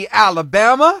 Call me,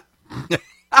 Alabama.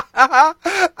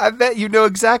 I bet you know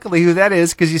exactly who that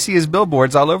is because you see his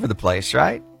billboards all over the place,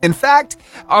 right? In fact,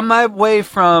 on my way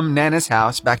from Nana's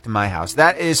house back to my house,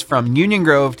 that is from Union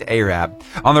Grove to Arab.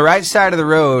 On the right side of the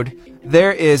road,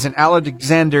 there is an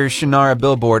Alexander Shannara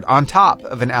billboard on top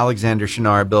of an Alexander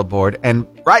Shannara billboard. And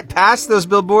right past those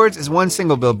billboards is one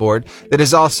single billboard that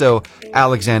is also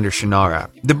Alexander Shannara.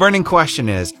 The burning question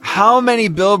is, how many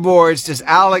billboards does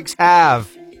Alex have?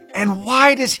 And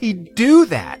why does he do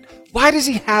that? Why does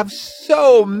he have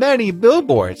so many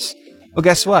billboards? Well,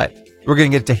 guess what? We're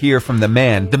going to get to hear from the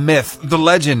man, the myth, the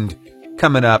legend,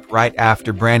 coming up right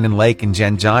after Brandon Lake and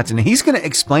Jen Johnson. And he's going to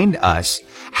explain to us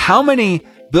how many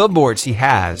billboards he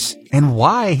has and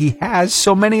why he has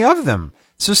so many of them.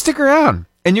 So stick around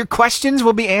and your questions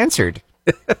will be answered.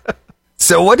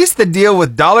 So what is the deal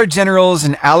with Dollar Generals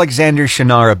and Alexander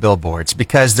Shannara billboards?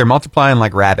 Because they're multiplying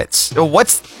like rabbits.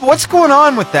 What's going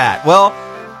on with that? Well,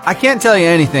 I can't tell you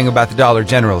anything about the Dollar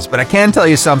Generals, but I can tell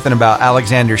you something about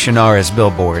Alexander Shannara's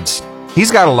billboards. He's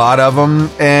got a lot of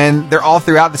them, and they're all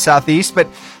throughout the Southeast, but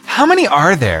how many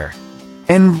are there?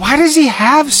 And why does he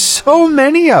have so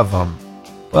many of them?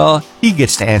 Well, he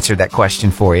gets to answer that question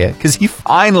for you, because he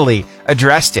finally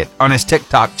addressed it on his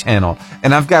TikTok channel,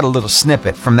 and I've got a little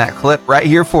snippet from that clip right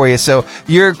here for you, so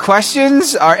your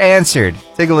questions are answered.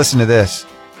 Take a listen to this.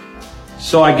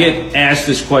 So I get asked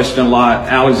this question a lot.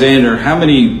 Alexander, how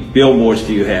many billboards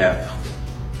do you have?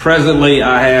 Presently,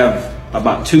 I have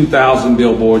about 2,000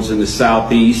 billboards in the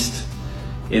Southeast,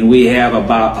 and we have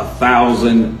about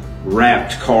 1,000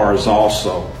 wrapped cars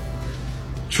also.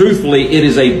 Truthfully, it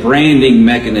is a branding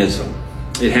mechanism.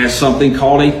 It has something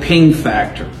called a ping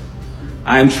factor.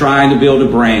 I'm trying to build a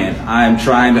brand. I'm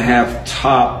trying to have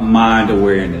top mind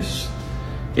awareness.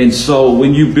 And so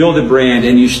when you build a brand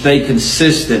and you stay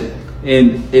consistent,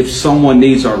 and if someone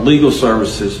needs our legal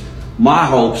services, my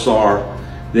hopes are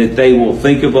that they will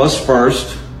think of us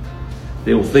first,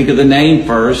 they will think of the name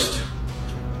first,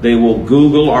 they will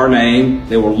Google our name,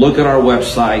 they will look at our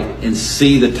website and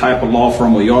see the type of law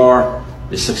firm we are,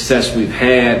 the success we've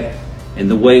had, and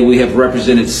the way we have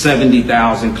represented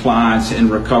 70,000 clients and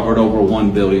recovered over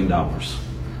 $1 billion.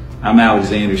 I'm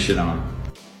Alexander Shadon.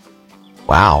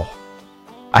 Wow.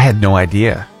 I had no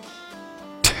idea.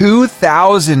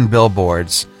 2,000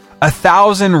 billboards,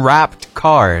 1,000 wrapped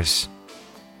cars,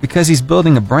 because he's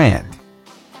building a brand.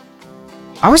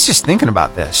 I was just thinking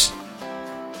about this.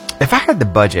 If I had the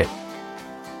budget,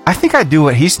 I think I'd do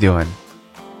what he's doing.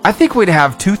 I think we'd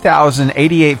have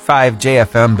 2,088.5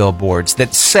 JFM billboards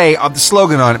that say, the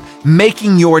slogan on it,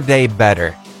 making your day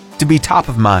better, to be top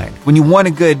of mind. When you want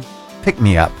a good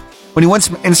pick-me-up, when you want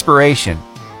some inspiration,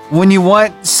 when you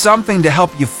want something to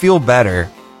help you feel better,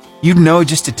 you'd know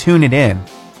just to tune it in.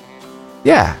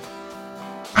 Yeah,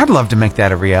 I'd love to make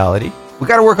that a reality. We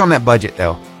got to work on that budget,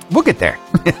 though. We'll get there.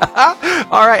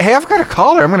 All right. Hey, I've got a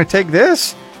caller. I'm going to take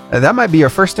this. That might be our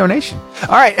first donation. All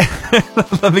right.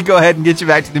 Let me go ahead and get you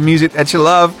back to the music that you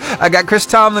love. I got Chris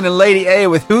Tomlin and Lady A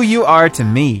with Who You Are to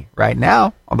Me right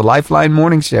now on the Lifeline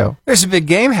Morning Show. There's a big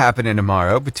game happening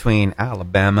tomorrow between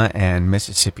Alabama and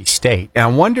Mississippi State. And I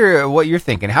wonder what you're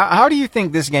thinking. How do you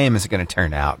think this game is going to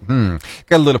turn out? Got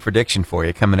a little prediction for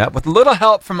you coming up with a little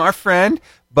help from our friend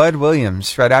Bud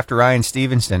Williams right after Ryan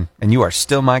Stevenson. And You Are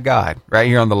Still My God right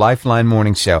here on the Lifeline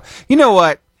Morning Show. You know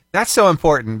what? That's so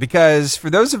important because for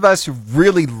those of us who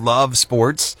really love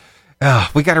sports,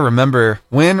 we got to remember,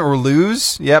 win or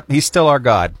lose, yep, he's still our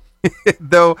God.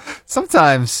 Though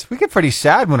sometimes we get pretty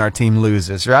sad when our team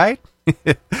loses, right?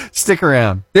 Stick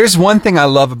around. There's one thing I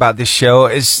love about this show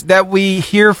is that we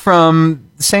hear from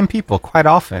the same people quite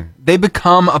often. They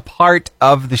become a part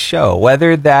of the show,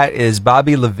 whether that is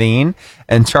Bobby Levine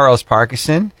and Charles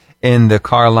Parkinson in the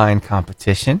Carline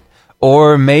competition,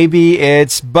 or maybe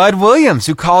it's Bud Williams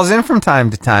who calls in from time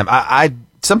to time. I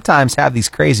sometimes have these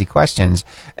crazy questions,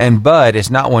 and Bud is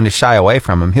not one to shy away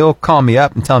from them. He'll call me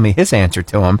up and tell me his answer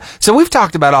to them. So we've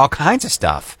talked about all kinds of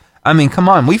stuff. I mean, come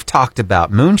on. We've talked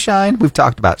about moonshine. We've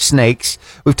talked about snakes.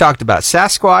 We've talked about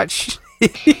Sasquatch.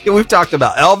 We've talked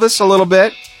about Elvis a little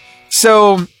bit.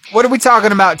 So what are we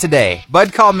talking about today?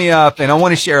 Bud called me up, and I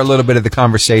want to share a little bit of the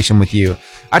conversation with you.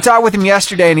 I talked with him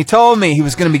yesterday, and he told me he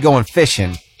was going to be going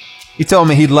fishing. He told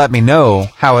me he'd let me know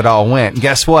how it all went. And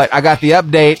guess what? I got the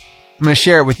update. I'm going to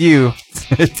share it with you.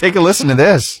 Take a listen to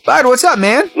this. Bud, what's up,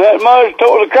 man? That much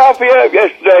tore the coffee up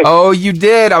yesterday. Oh, you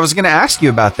did? I was going to ask you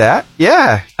about that.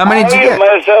 Yeah. How many did you get?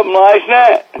 I ate something last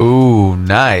night. Ooh,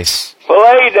 nice.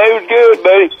 Filet, they was good,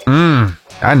 buddy.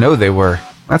 I know they were.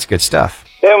 That's good stuff.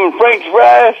 Them French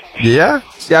fries. Yeah?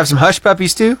 Did you have some hush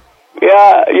puppies, too?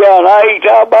 Yeah, and I ate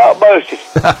all about busted.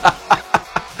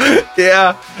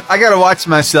 Yeah, I gotta watch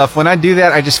myself. When I do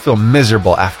that, I just feel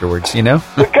miserable afterwards, you know?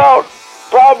 We caught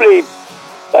probably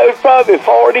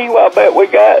 40. Well, I bet we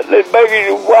got as big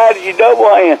as wide as your double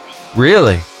hand.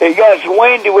 Really? It got so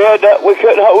windy, we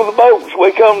couldn't hold the boat, so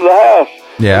we come to the house.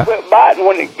 Yeah. We quit biting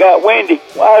when it got windy.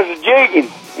 Well, I was jigging,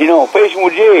 fishing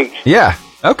with jigs. Yeah,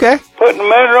 okay. Putting the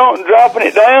minnow on and dropping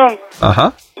it down.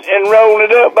 Uh-huh. And rolling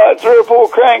it up about 3 or 4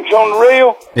 cranks on the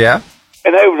reel. Yeah.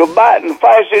 And they was a biting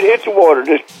fast it hits the water.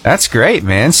 That's great,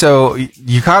 man. So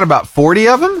you caught about 40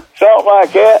 of them? Something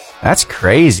like that. That's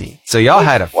crazy. So y'all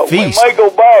had a feast. We may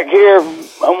go back here.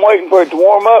 I'm waiting for it to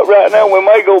warm up right now. We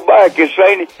may go back this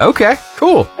evening. Okay,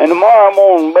 cool. And tomorrow I'm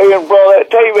going to be in front of that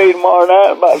TV tomorrow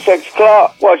night about 6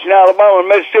 o'clock watching Alabama and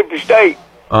Mississippi State.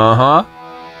 Uh-huh.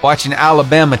 Watching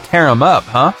Alabama tear them up,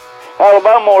 huh?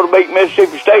 Alabama ought to beat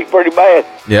Mississippi State pretty bad.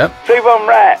 Yep. See if I'm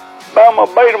right. Alabama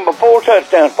beat them by 4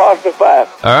 touchdowns, possibly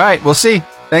 5. All right, we'll see.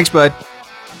 Thanks, bud.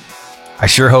 I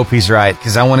sure hope he's right,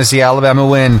 because I want to see Alabama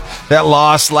win. That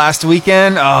loss last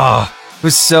weekend, it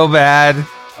was so bad.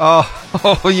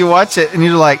 Oh, you watch it, and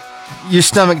you're like, your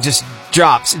stomach just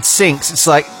drops. It sinks. It's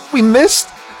like, we missed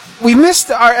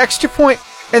our extra point,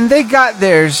 and they got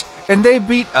theirs, and they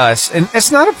beat us. And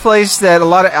it's not a place that a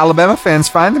lot of Alabama fans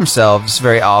find themselves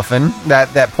very often,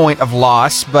 that point of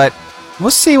loss, but we'll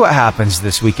see what happens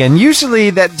this weekend. Usually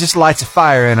that just lights a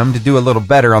fire in them to do a little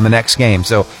better on the next game.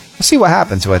 So we'll see what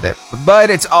happens with it.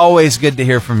 But it's always good to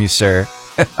hear from you, sir.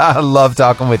 I love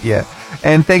talking with you.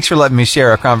 And thanks for letting me share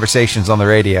our conversations on the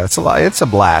radio. It's a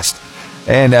blast.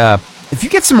 And if you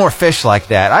get some more fish like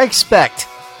that, I expect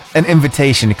an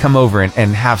invitation to come over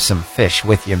and have some fish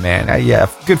with you, man. Yeah,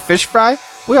 good fish fry?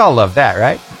 We all love that,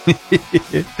 right?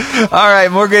 All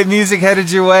right, more good music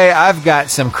headed your way. I've got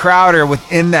some Crowder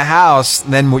within the house,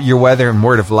 and then your weather and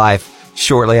word of life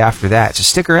shortly after that. So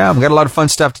stick around. We've got a lot of fun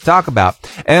stuff to talk about.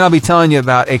 And I'll be telling you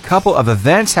about a couple of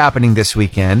events happening this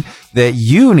weekend that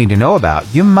you need to know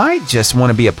about. You might just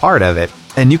want to be a part of it,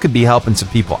 and you could be helping some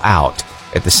people out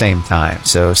at the same time.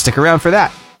 So stick around for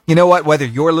that. You know what? Whether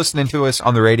you're listening to us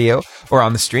on the radio or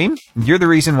on the stream, you're the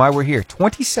reason why we're here.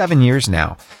 27 years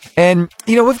now. And,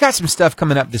 we've got some stuff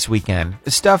coming up this weekend.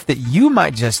 Stuff that you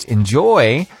might just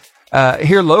enjoy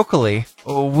here locally.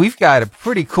 We've got a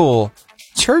pretty cool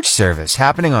church service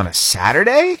happening on a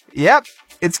Saturday. Yep.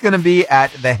 It's going to be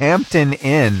at the Hampton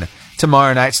Inn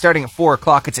tomorrow night, starting at 4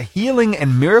 o'clock. It's a healing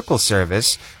and miracle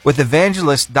service with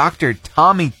evangelist Dr.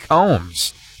 Tommy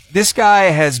Combs. This guy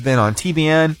has been on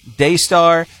TBN,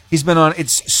 Daystar. He's been on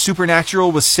It's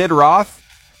Supernatural with Sid Roth.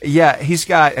 Yeah, he's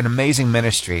got an amazing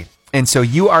ministry. And so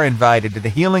you are invited to the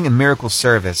Healing and Miracle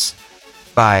Service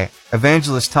by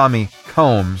Evangelist Tommy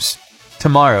Combs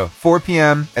tomorrow, 4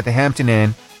 p.m. at the Hampton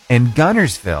Inn in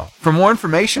Gunnersville. For more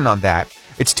information on that,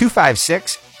 it's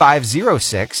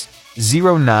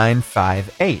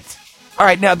 256-506-0958. All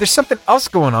right, now there's something else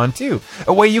going on too,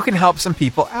 a way you can help some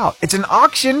people out. It's an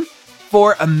auction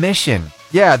for a mission.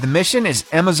 Yeah, the mission is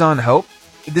Amazon Hope.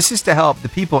 This is to help the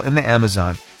people in the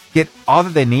Amazon get all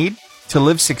that they need to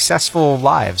live successful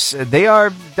lives. They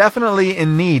are definitely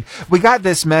in need. We got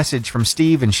this message from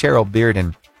Steve and Cheryl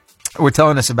Bearden. Were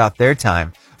telling us about their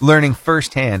time learning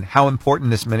firsthand how important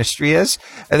this ministry is.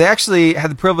 They actually had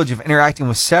the privilege of interacting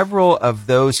with several of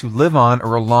those who live on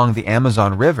or along the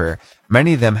Amazon River.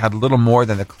 Many of them had little more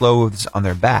than the clothes on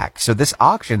their back. So this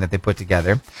auction that they put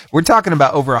together, we're talking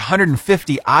about over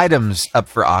 150 items up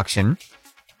for auction,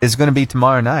 is going to be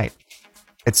tomorrow night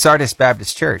at Sardis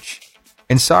Baptist Church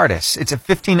in Sardis. It's at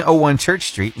 1501 Church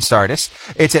Street in Sardis.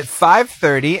 It's at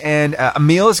 5:30, and a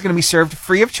meal is going to be served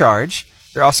free of charge.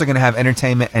 They're also going to have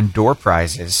entertainment and door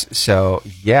prizes. So,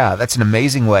 yeah, that's an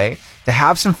amazing way to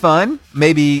have some fun,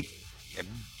 maybe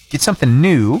get something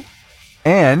new,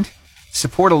 and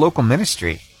support a local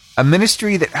ministry. A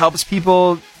ministry that helps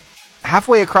people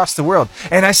halfway across the world.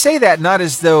 And I say that not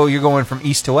as though you're going from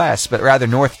east to west, but rather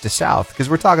north to south, because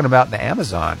we're talking about the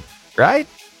Amazon, right?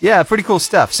 Yeah, pretty cool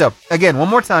stuff. So, again, one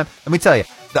more time, let me tell you.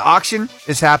 The auction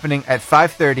is happening at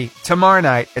 5:30 tomorrow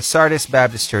night at Sardis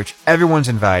Baptist Church. Everyone's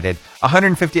invited.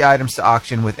 150 items to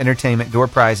auction with entertainment, door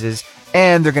prizes,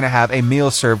 and they're going to have a meal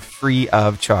served free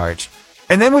of charge.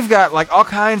 And then we've got like all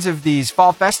kinds of these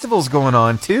fall festivals going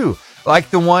on too,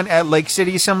 like the one at Lake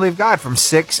City Assembly of God from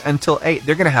 6 until 8.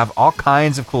 They're going to have all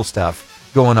kinds of cool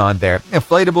stuff going on there.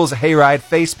 Inflatables, a hayride,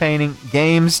 face painting,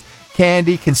 games,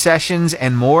 candy, concessions,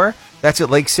 and more. That's at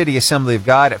Lake City Assembly of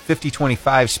God at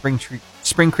 5025 Spring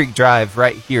Creek Drive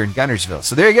right here in Gunnersville.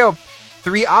 So there you go.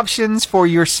 3 options for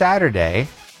your Saturday.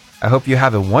 I hope you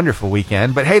have a wonderful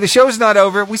weekend. But hey, the show's not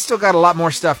over. We still got a lot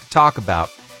more stuff to talk about.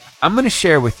 I'm going to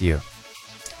share with you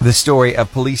the story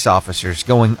of police officers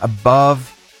going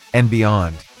above and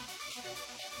beyond.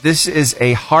 This is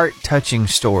a heart-touching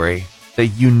story that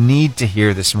you need to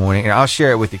hear this morning, and I'll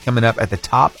share it with you coming up at the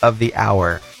top of the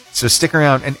hour. So stick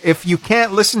around. And if you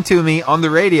can't listen to me on the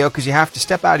radio because you have to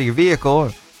step out of your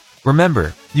vehicle,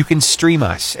 remember, you can stream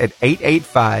us at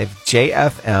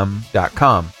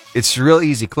 885jfm.com. It's real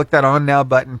easy. Click that On Now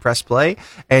button, press play,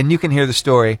 and you can hear the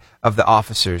story of the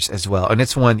officers as well. And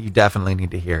it's one you definitely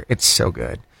need to hear. It's so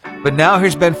good. But now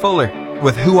here's Ben Fuller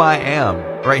with Who I Am,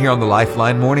 right here on the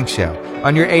Lifeline Morning Show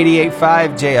on your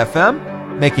 88.5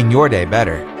 JFM, making your day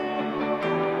better.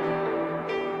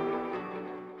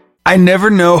 I never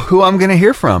know who I'm going to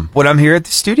hear from when I'm here at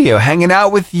the studio, hanging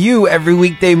out with you every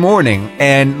weekday morning.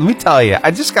 And let me tell you,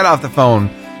 I just got off the phone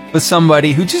with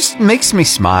somebody who just makes me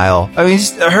smile. I mean,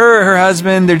 her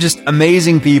husband, they're just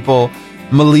amazing people.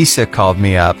 Melissa called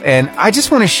me up, and I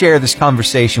just want to share this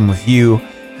conversation with you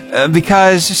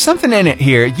because there's something in it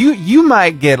here you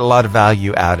might get a lot of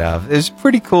value out of. There's a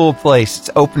pretty cool place.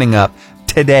 It's opening up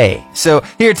today. So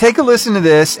here, take a listen to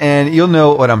this, and you'll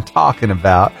know what I'm talking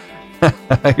about.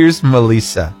 Here's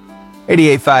Melissa.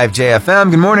 88.5 JFM.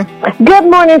 Good morning.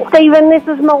 Good morning, Stephen. This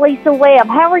is Melissa Webb.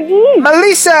 How are you?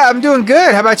 Melissa, I'm doing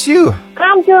good. How about you?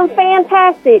 I'm doing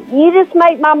fantastic. You just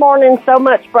make my morning so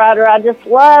much brighter. I just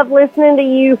love listening to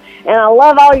you, and I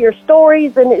love all your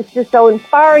stories, and it's just so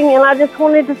inspiring, and I just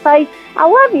wanted to say I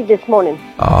love you this morning.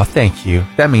 Oh, thank you.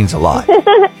 That means a lot.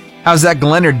 How's that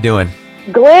Glennard doing?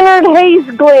 Glennard, he's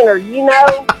Glennard, you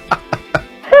know.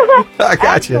 I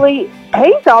got you. Actually,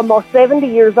 he's almost 70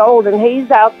 years old, and he's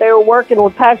out there working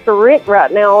with Pastor Rick right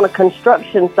now on a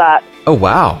construction site. Oh,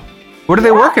 wow. What are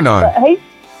they working on?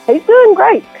 He's doing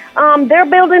great. They're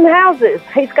building houses.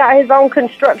 He's got his own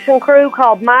construction crew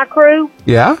called My Crew.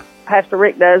 Yeah? Pastor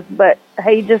Rick does, but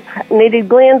he just needed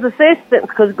Glenn's assistance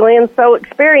because Glenn's so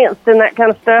experienced in that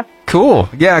kind of stuff. Cool.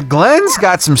 Yeah, Glenn's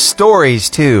got some stories,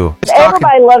 too.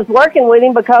 Everybody loves working with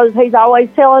him because he's always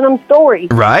telling them stories.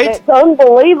 Right? It's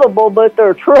unbelievable, but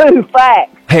they're true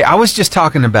facts. Hey, I was just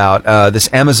talking about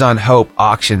this Amazon Hope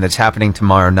auction that's happening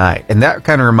tomorrow night, and that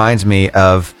kind of reminds me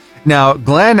of... Now,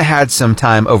 Glenn had some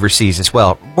time overseas as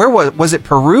well. Where was it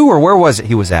Peru, or where was it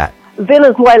he was at?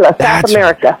 Venezuela, South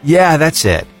America. Yeah, that's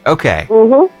it. Okay.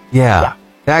 Mm-hmm. Yeah,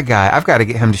 that guy. I've got to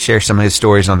get him to share some of his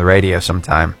stories on the radio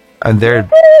sometime. And they're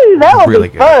that would really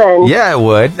be good. Fun. Yeah, it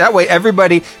would. That way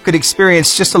everybody could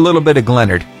experience just a little bit of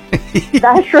Glennard.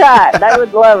 That's right. They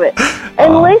would love it.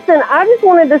 And listen, I just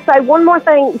wanted to say one more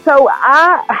thing. So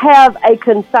I have a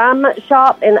consignment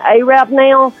shop in Arab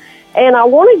now, and I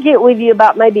want to get with you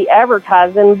about maybe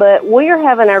advertising, but we're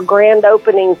having our grand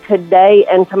opening today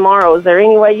and tomorrow. Is there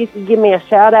any way you could give me a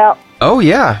shout out? Oh,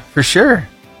 yeah, for sure.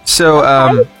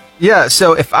 So,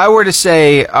 so if I were to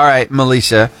say, all right,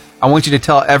 Melissa, I want you to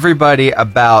tell everybody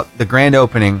about the grand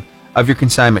opening of your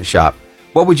consignment shop,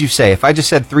 what would you say if I just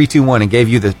said 3, 2, 1 and gave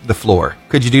you the floor?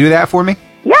 Could you do that for me?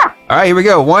 Yeah. All right, here we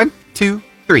go. 1, 2,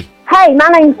 3. Hey, my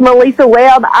name's Melissa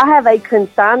Webb. I have a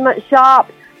consignment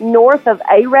shop north of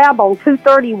Arab on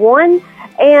 231,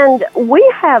 and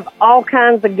we have all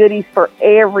kinds of goodies for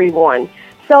everyone.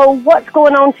 So what's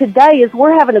going on today is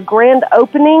we're having a grand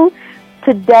opening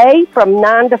today from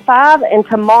 9 to 5 and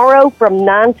tomorrow from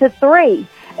 9 to 3.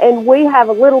 And we have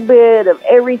a little bit of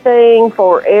everything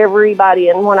for everybody.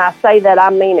 And when I say that, I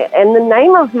mean it. And the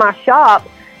name of my shop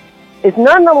is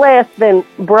none the less than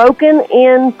Broken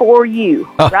In For You,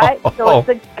 right? So it's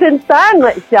a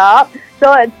consignment shop,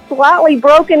 so it's slightly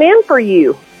broken in for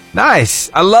you. Nice.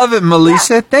 I love it,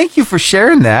 Melissa. Yeah. Thank you for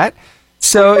sharing that.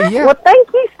 So, yeah. Well, thank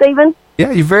you, Stephen.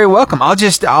 Yeah, you're very welcome.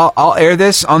 I'll air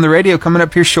this on the radio coming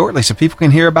up here shortly so people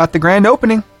can hear about the grand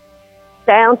opening.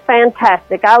 Sounds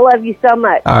fantastic. I love you so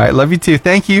much. All right, love you too.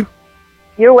 Thank you.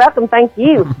 You're welcome. Thank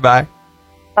you. Bye.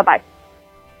 Bye-bye.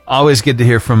 Always good to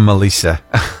hear from Melissa.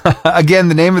 Again,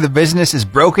 the name of the business is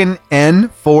Broken In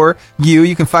For You.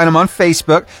 You can find them on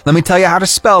Facebook. Let me tell you how to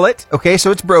spell it. Okay,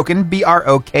 so it's Broken,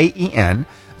 B-R-O-K-E-N,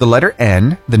 the letter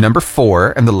N, the number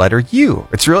 4, and the letter U.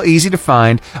 It's real easy to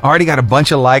find. I already got a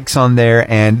bunch of likes on there,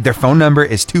 and their phone number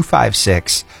is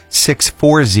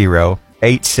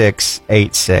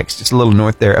 256-640-8686. Just a little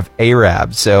north there of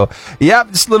Arab. So, yeah,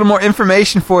 just a little more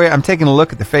information for you. I'm taking a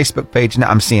look at the Facebook page now.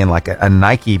 I'm seeing like a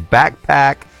Nike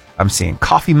backpack. I'm seeing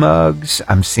coffee mugs.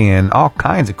 I'm seeing all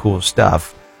kinds of cool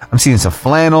stuff. I'm seeing some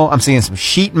flannel. I'm seeing some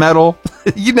sheet metal.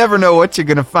 You never know what you're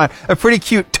going to find. A pretty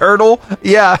cute turtle.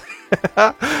 Yeah.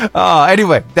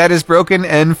 Anyway, that is Broken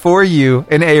In For You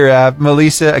in Arab.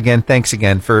 Melissa, again, thanks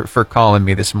again for calling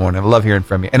me this morning. I love hearing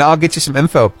from you. And I'll get you some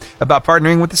info about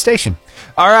partnering with the station.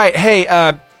 All right. Hey,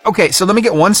 okay, so let me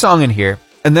get one song in here.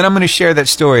 And then I'm going to share that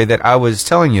story that I was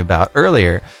telling you about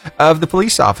earlier of the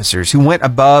police officers who went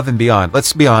above and beyond.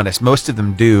 Let's be honest, most of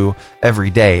them do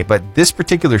every day. But this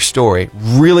particular story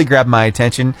really grabbed my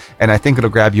attention, and I think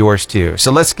it'll grab yours too.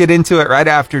 So let's get into it right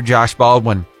after Josh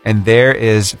Baldwin. And there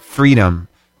is Freedom.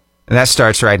 And that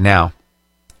starts right now.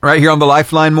 Right here on the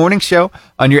Lifeline Morning Show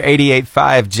on your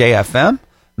 88.5 JFM,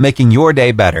 making your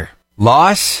day better.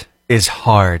 Loss is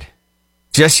hard.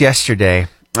 Just yesterday,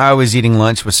 I was eating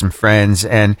lunch with some friends,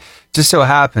 and just so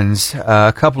happens,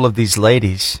 a couple of these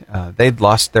ladies, they'd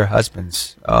lost their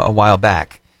husbands a while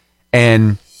back.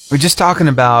 And we're just talking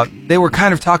about, they were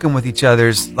kind of talking with each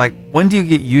other's, like, when do you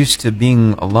get used to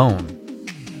being alone?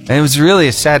 And it was really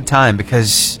a sad time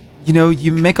because, you know,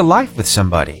 you make a life with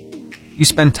somebody. You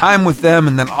spend time with them,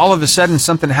 and then all of a sudden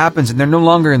something happens and they're no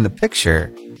longer in the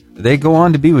picture. They go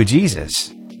on to be with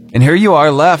Jesus. And here you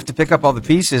are left to pick up all the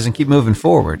pieces and keep moving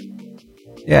forward.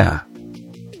 Yeah.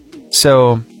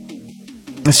 So,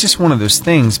 it's just one of those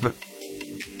things, but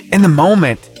in the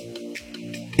moment,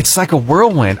 it's like a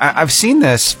whirlwind. I've seen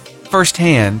this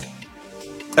firsthand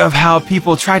of how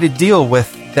people try to deal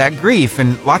with that grief,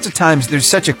 and lots of times there's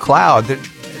such a cloud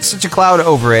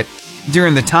over it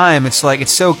during the time. It's like,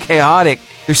 it's so chaotic.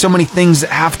 There's so many things that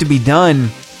have to be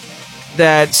done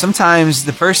that sometimes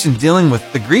the person dealing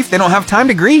with the grief, they don't have time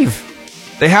to grieve.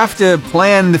 They have to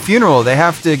plan the funeral. They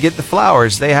have to get the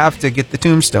flowers. They have to get the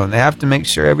tombstone. They have to make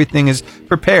sure everything is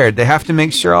prepared. They have to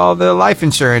make sure all the life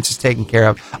insurance is taken care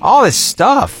of. All this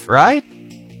stuff, right?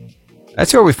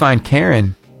 That's where we find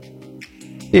Karen.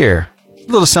 Here,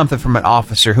 a little something from an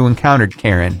officer who encountered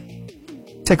Karen.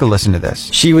 Take a listen to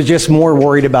this. She was just more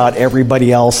worried about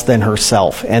everybody else than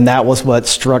herself. And that was what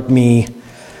struck me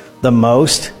the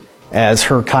most, as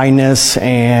her kindness,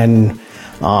 and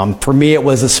for me it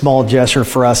was a small gesture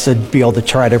for us to be able to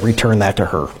try to return that to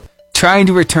her. Trying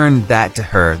to return that to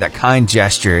her, that kind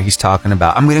gesture he's talking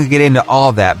about. I'm going to get into all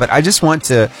of that, but I just want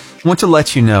to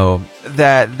let you know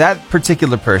that that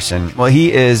particular person, well,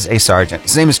 he is a sergeant.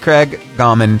 His name is Craig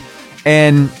Gauman,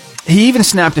 and he even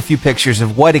snapped a few pictures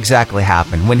of what exactly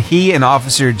happened when he and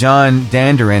Officer John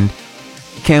Dandurand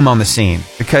came on the scene,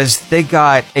 because they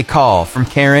got a call from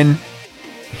Karen.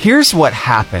 Here's what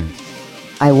happened.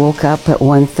 I woke up at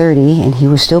 1:30 and he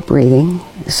was still breathing,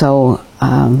 so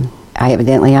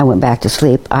I went back to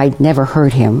sleep. I'd never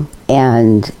heard him,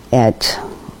 and at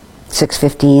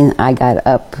 6:15 I got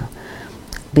up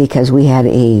because we had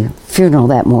a funeral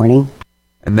that morning.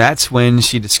 And that's when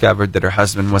she discovered that her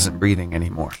husband wasn't breathing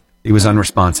anymore. He was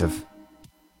unresponsive.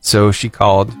 So she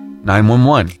called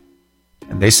 911,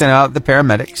 and they sent out the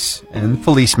paramedics and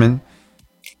policemen.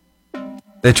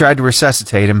 They tried to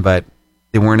resuscitate him, but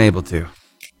they weren't able to.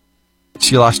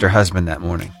 She lost her husband that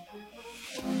morning.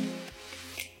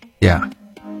 Yeah.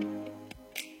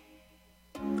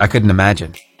 I couldn't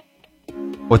imagine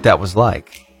what that was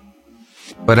like.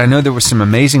 But I know there were some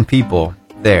amazing people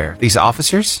there. These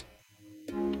officers,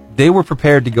 they were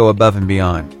prepared to go above and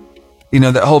beyond. You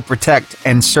know, that whole protect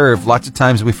and serve. Lots of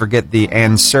times we forget the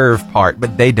and serve part,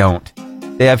 but they don't.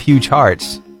 They have huge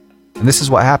hearts. And this is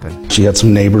what happened. She had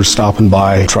some neighbors stopping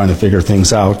by, trying to figure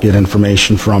things out, get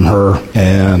information from her,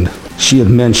 and she had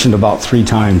mentioned about 3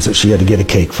 times that she had to get a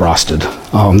cake frosted.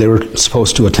 They were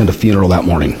supposed to attend a funeral that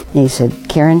morning. He said,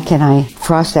 "Karen, can I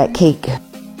frost that cake?"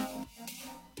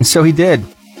 And so he did.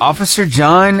 Officer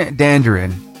John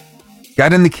Dandurand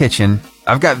got in the kitchen.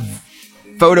 I've got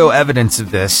photo evidence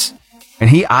of this. And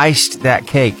he iced that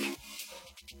cake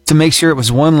to make sure it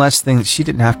was one less thing that she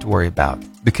didn't have to worry about,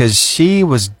 because she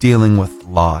was dealing with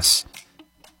loss.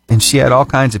 And she had all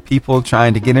kinds of people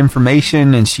trying to get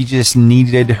information, and she just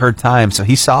needed her time. So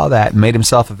he saw that and made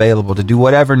himself available to do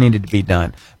whatever needed to be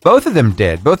done. Both of them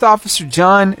did. Both Officer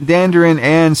John Dandurand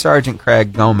and Sergeant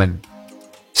Craig Gauman.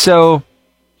 So,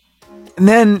 and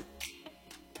then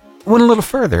went a little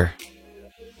further.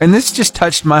 And this just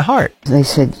touched my heart. They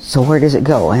said, "So where does it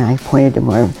go?" And I pointed to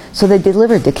where. So they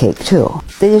delivered the cake too.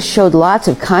 They just showed lots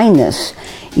of kindness,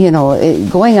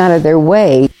 going out of their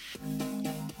way.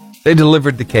 They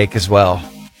delivered the cake as well.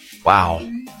 Wow.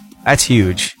 That's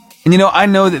huge. And I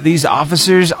know that these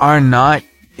officers are not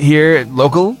here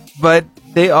local, but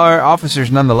they are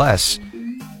officers nonetheless.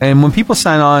 And when people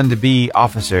sign on to be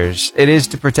officers, it is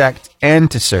to protect and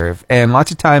to serve. And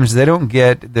lots of times they don't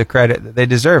get the credit that they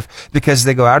deserve because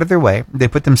they go out of their way. They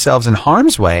put themselves in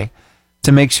harm's way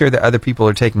to make sure that other people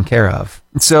are taken care of.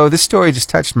 So this story just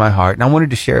touched my heart, and I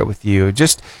wanted to share it with you.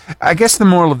 I guess the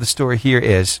moral of the story here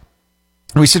is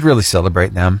we should really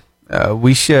celebrate them.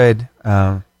 We should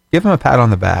give them a pat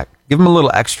on the back, give them a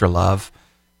little extra love.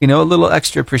 A little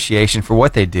extra appreciation for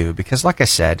what they do, because like I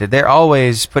said, they're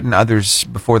always putting others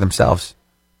before themselves.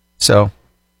 So,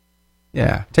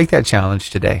 yeah, take that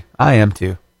challenge today. I am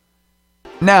too.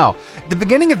 Now, the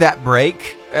beginning of that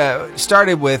break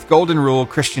started with Golden Rule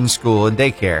Christian School and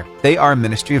Daycare. They are a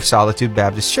ministry of Solitude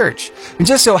Baptist Church. And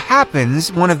just so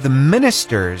happens, one of the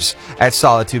ministers at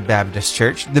Solitude Baptist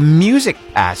Church, the music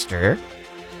pastor,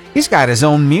 he's got his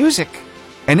own music.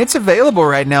 And it's available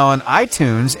right now on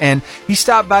iTunes. And he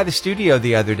stopped by the studio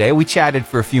the other day. We chatted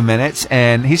for a few minutes.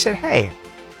 And he said, "Hey,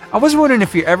 I was wondering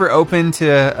if you're ever open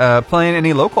to playing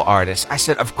any local artists." I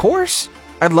said, "Of course.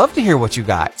 I'd love to hear what you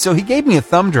got." So he gave me a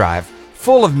thumb drive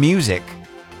full of music.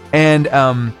 And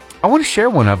I want to share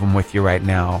one of them with you right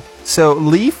now. So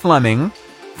Lee Fleming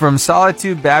from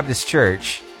Solitude Baptist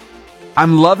Church.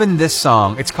 I'm loving this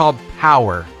song. It's called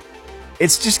Power.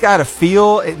 It's just got a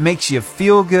feel. It makes you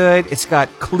feel good. It's got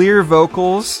clear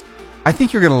vocals. I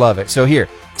think you're going to love it. So here,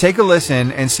 take a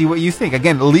listen and see what you think.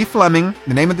 Again, Lee Fleming.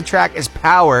 The name of the track is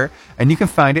Power, and you can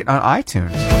find it on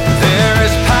iTunes. There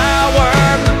is power.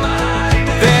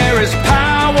 There is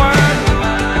power.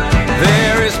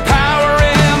 There is power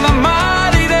in the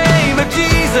mighty name of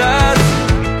Jesus.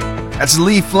 That's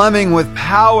Lee Fleming with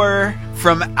Power.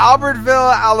 From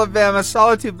Albertville, Alabama,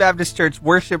 Solitude Baptist Church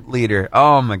worship leader.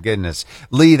 Oh my goodness.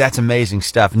 Lee, that's amazing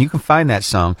stuff. And you can find that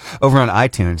song over on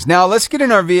iTunes. Now let's get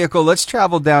in our vehicle. Let's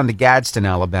travel down to Gadsden,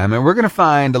 Alabama. And we're going to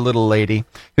find a little lady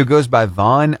who goes by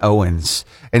Vaughn Owens.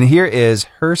 And here is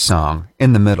her song,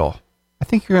 In the Middle. I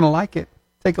think you're going to like it.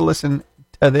 Take a listen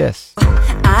to this.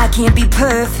 I can't be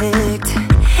perfect,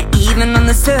 even on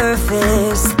the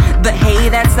surface. But hey,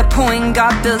 that's the point.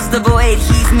 God fills the void.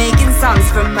 He's making songs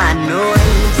from my noise.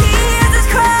 He hears us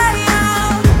cry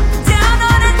out, down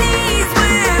on our knees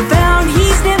we're found.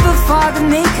 He's never far to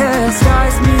make us.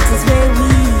 Stars meet us where we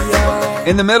are.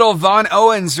 In the middle, Vaughn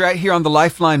Owens right here on the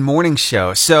Lifeline Morning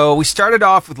Show. So we started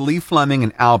off with Lee Fleming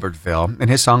in Albertville and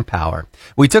his song Power.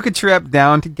 We took a trip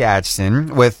down to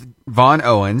Gadsden with Vaughn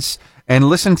Owens and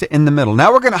listened to In the Middle.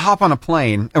 Now we're going to hop on a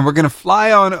plane and we're going to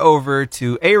fly on over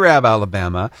to Arab,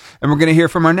 Alabama, and we're going to hear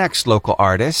from our next local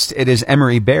artist. It is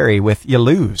Emery Berry with You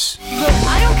Lose.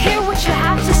 I don't care what you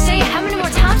have to say. How many more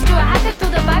times do I have to throw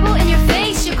the Bible in your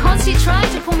face? You're constantly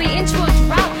trying to pull me into a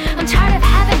drought. I'm tired of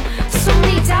having so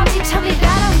many doubts. You tell me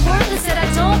that I'm worthless, that I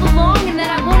don't belong, and that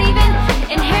I won't even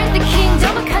inherit the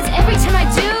kingdom, because every time I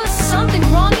do something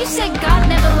wrong, you say God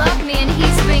never loved me and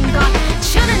he's been gone.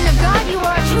 Children of God, you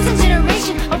are a chosen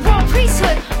generation, a royal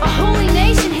priesthood, a holy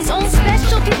nation, his own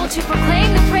special people to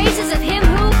proclaim the praises of him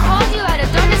who called you out of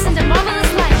darkness into marvelous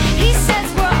light. He says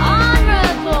we're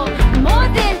honorable, more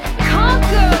than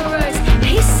conquerors.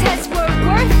 He says we're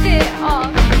worth it all.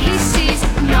 He sees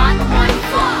not one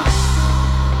flaw.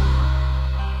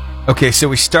 Okay, so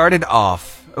we started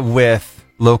off with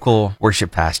local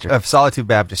worship pastor of Solitude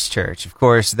Baptist Church. Of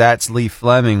course, that's Lee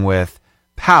Fleming with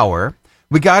Power.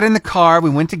 We got in the car, we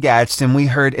went to Gadsden, we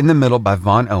heard In the Middle by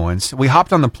Vaughn Owens. We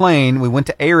hopped on the plane, we went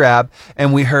to Arab,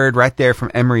 and we heard right there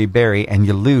from Emery Berry and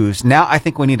You Lose. Now I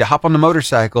think we need to hop on the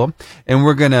motorcycle, and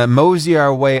we're going to mosey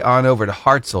our way on over to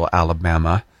Hartselle,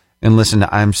 Alabama, and listen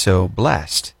to I'm So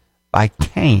Blessed by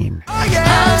Kane. I'm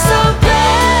so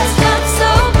blessed, I'm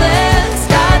so blessed.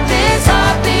 Got this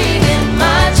heartbeat in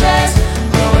my chest.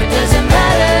 Lord, doesn't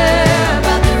matter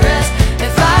about the rest.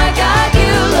 If I got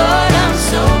you, Lord, I'm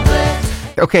so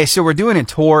blessed. Okay, so we're doing a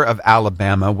tour of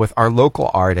Alabama with our local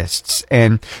artists,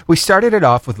 and we started it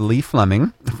off with Lee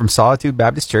Fleming from Solitude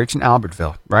Baptist Church in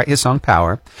Albertville, right? His song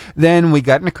Power. Then we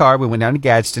got in a car, we went down to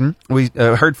Gadsden, we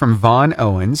heard from Vaughn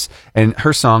Owens and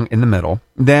her song In the Middle.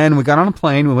 Then we got on a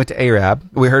plane, we went to Arab,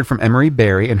 we heard from Emery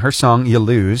Berry and her song You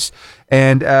Lose.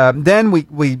 And then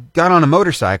we got on a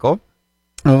motorcycle,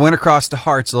 and we went across to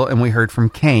Hartselle, and we heard from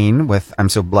Kane with I'm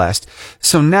So Blessed.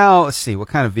 So now, let's see, what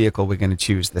kind of vehicle we're going to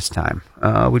choose this time.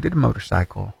 We did a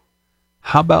motorcycle.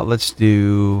 How about let's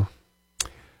do...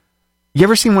 You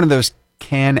ever seen one of those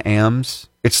Can-Ams?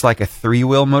 It's like a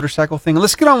 3-wheel motorcycle thing.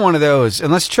 Let's get on one of those,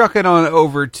 and let's truck it on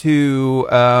over to,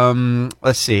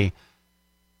 let's see,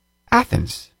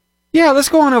 Athens. Yeah, let's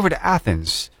go on over to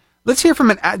Athens. Let's hear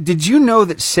from did you know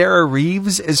that Sarah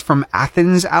Reeves is from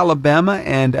Athens, Alabama?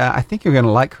 And I think you're going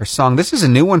to like her song. This is a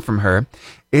new one from her.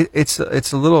 It's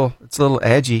a little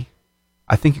edgy.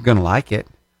 I think you're going to like it.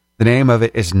 The name of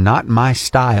it is Not My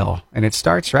Style, and it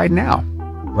starts right now,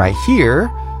 right here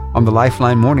on the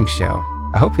Lifeline Morning Show.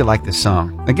 I hope you like this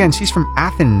song. Again, she's from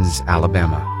Athens,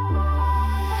 Alabama.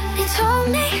 They told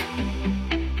me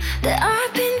that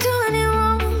I've been doing it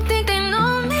wrong. Think they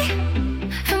know me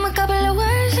from a couple of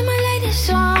words in my latest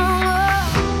song.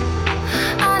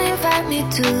 Oh, don't invite me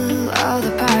to all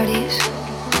the parties.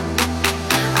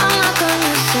 I'm not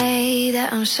gonna say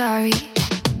that I'm sorry.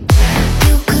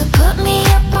 You could put me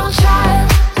up on trial.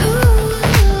 Ooh,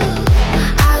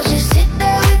 I'll just sit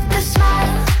there with the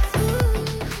smile.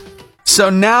 So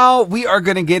now we are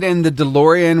going to get in the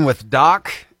DeLorean with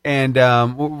Doc, and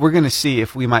we're going to see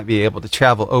if we might be able to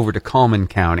travel over to Coleman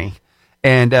County.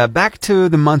 And back to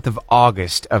the month of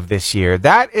August of this year.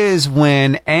 That is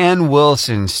when Ann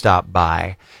Wilson stopped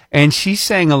by, and she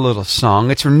sang a little song.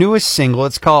 It's her newest single.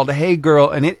 It's called Hey Girl,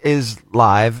 and it is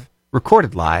live,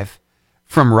 recorded live,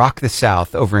 from Rock the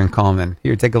South over in Coleman.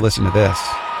 Here, take a listen to this.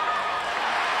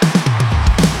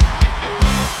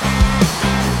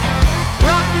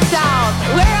 Rock the South.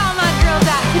 Where are all my girls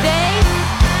at today?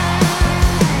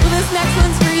 Well, this next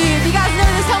one's for you. If you guys know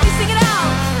this, help me sing it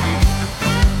out.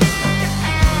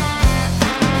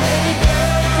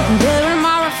 There in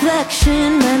my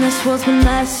reflection, man, this world's been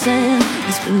messing.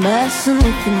 It's been messing with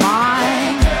your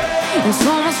mind. And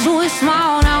so much joy,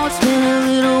 smile. Now it's been a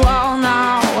little while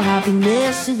now.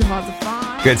 Happiness is hard to find.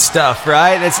 Good stuff,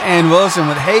 right? That's Ann Wilson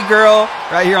with Hey Girl,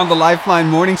 right here on the Lifeline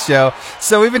Morning Show.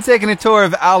 So we've been taking a tour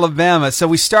of Alabama. So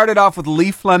we started off with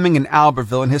Lee Fleming in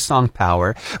Albertville and his song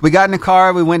Power. We got in a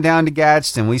car, we went down to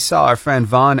Gadsden. We saw our friend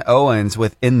Vaughn Owens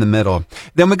with In the Middle.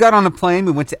 Then we got on a plane,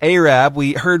 we went to Arab.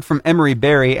 We heard from Emery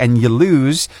Berry and You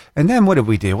Lose. And then what did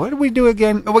we do? What did we do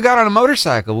again? We got on a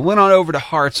motorcycle. We went on over to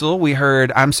Hartselle. We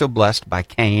heard I'm So Blessed by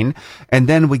Kane. And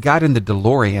then we got in the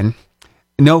DeLorean.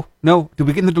 No. Did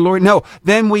we get in the DeLorean? No.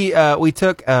 Then we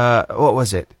took, what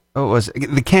was it? Oh, it was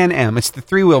the Can-Am. It's the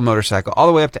 3-wheel motorcycle all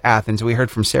the way up to Athens. We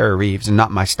heard from Sarah Reeves and Not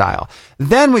My Style.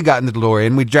 Then we got in the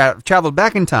DeLorean. We traveled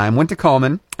back in time, went to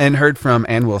Coleman, and heard from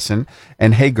Ann Wilson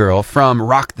and Hey Girl from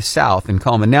Rock the South in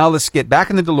Coleman. Now let's get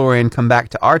back in the DeLorean, come back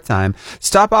to our time,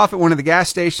 stop off at one of the gas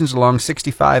stations along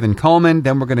 65 in Coleman.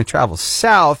 Then we're going to travel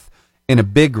south in a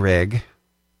big rig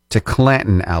to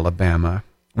Clanton, Alabama,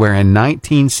 where in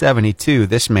 1972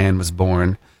 this man was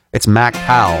born. It's Mac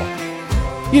Powell.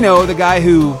 You know, the guy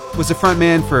who was the front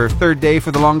man for Third Day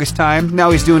for the longest time.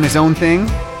 Now he's doing his own thing.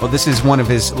 Well, this is one of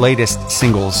his latest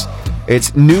singles.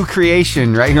 It's New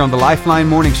Creation right here on the Lifeline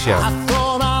Morning Show. I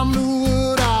thought I knew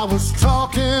what I was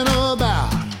talking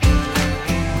about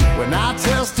when I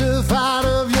testified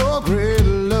of your great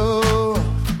love.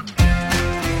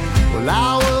 Well,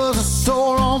 I was a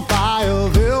soul on fire,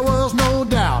 there was no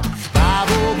doubt.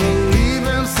 Bible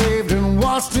believing, saved and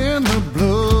washed in the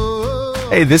blood.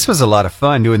 Hey, this was a lot of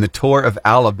fun doing the tour of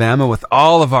Alabama with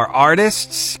all of our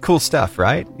artists. Cool stuff,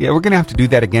 right? Yeah, we're going to have to do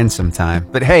that again sometime.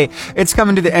 But hey, it's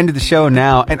coming to the end of the show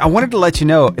now, and I wanted to let you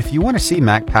know, if you want to see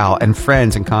Mac Powell and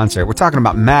friends in concert, we're talking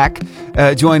about Mac,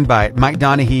 joined by Mike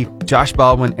Donahue, Josh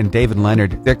Baldwin, and David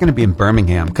Leonard. They're going to be in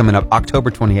Birmingham coming up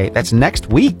October 28th. That's next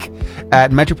week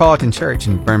at Metropolitan Church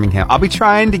in Birmingham. I'll be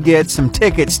trying to get some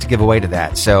tickets to give away to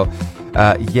that, so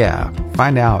yeah,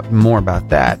 find out more about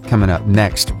that coming up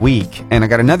next week. And I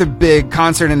got another big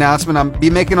concert announcement I'll be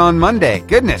making on Monday.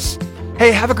 Goodness.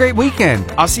 Hey, have a great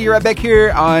weekend. I'll see you right back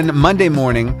here on Monday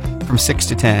morning from 6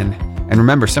 to 10. And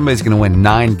remember, somebody's going to win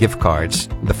 9 gift cards,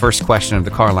 the first question of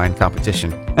the car line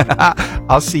competition.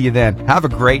 I'll see you then. Have a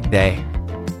great day.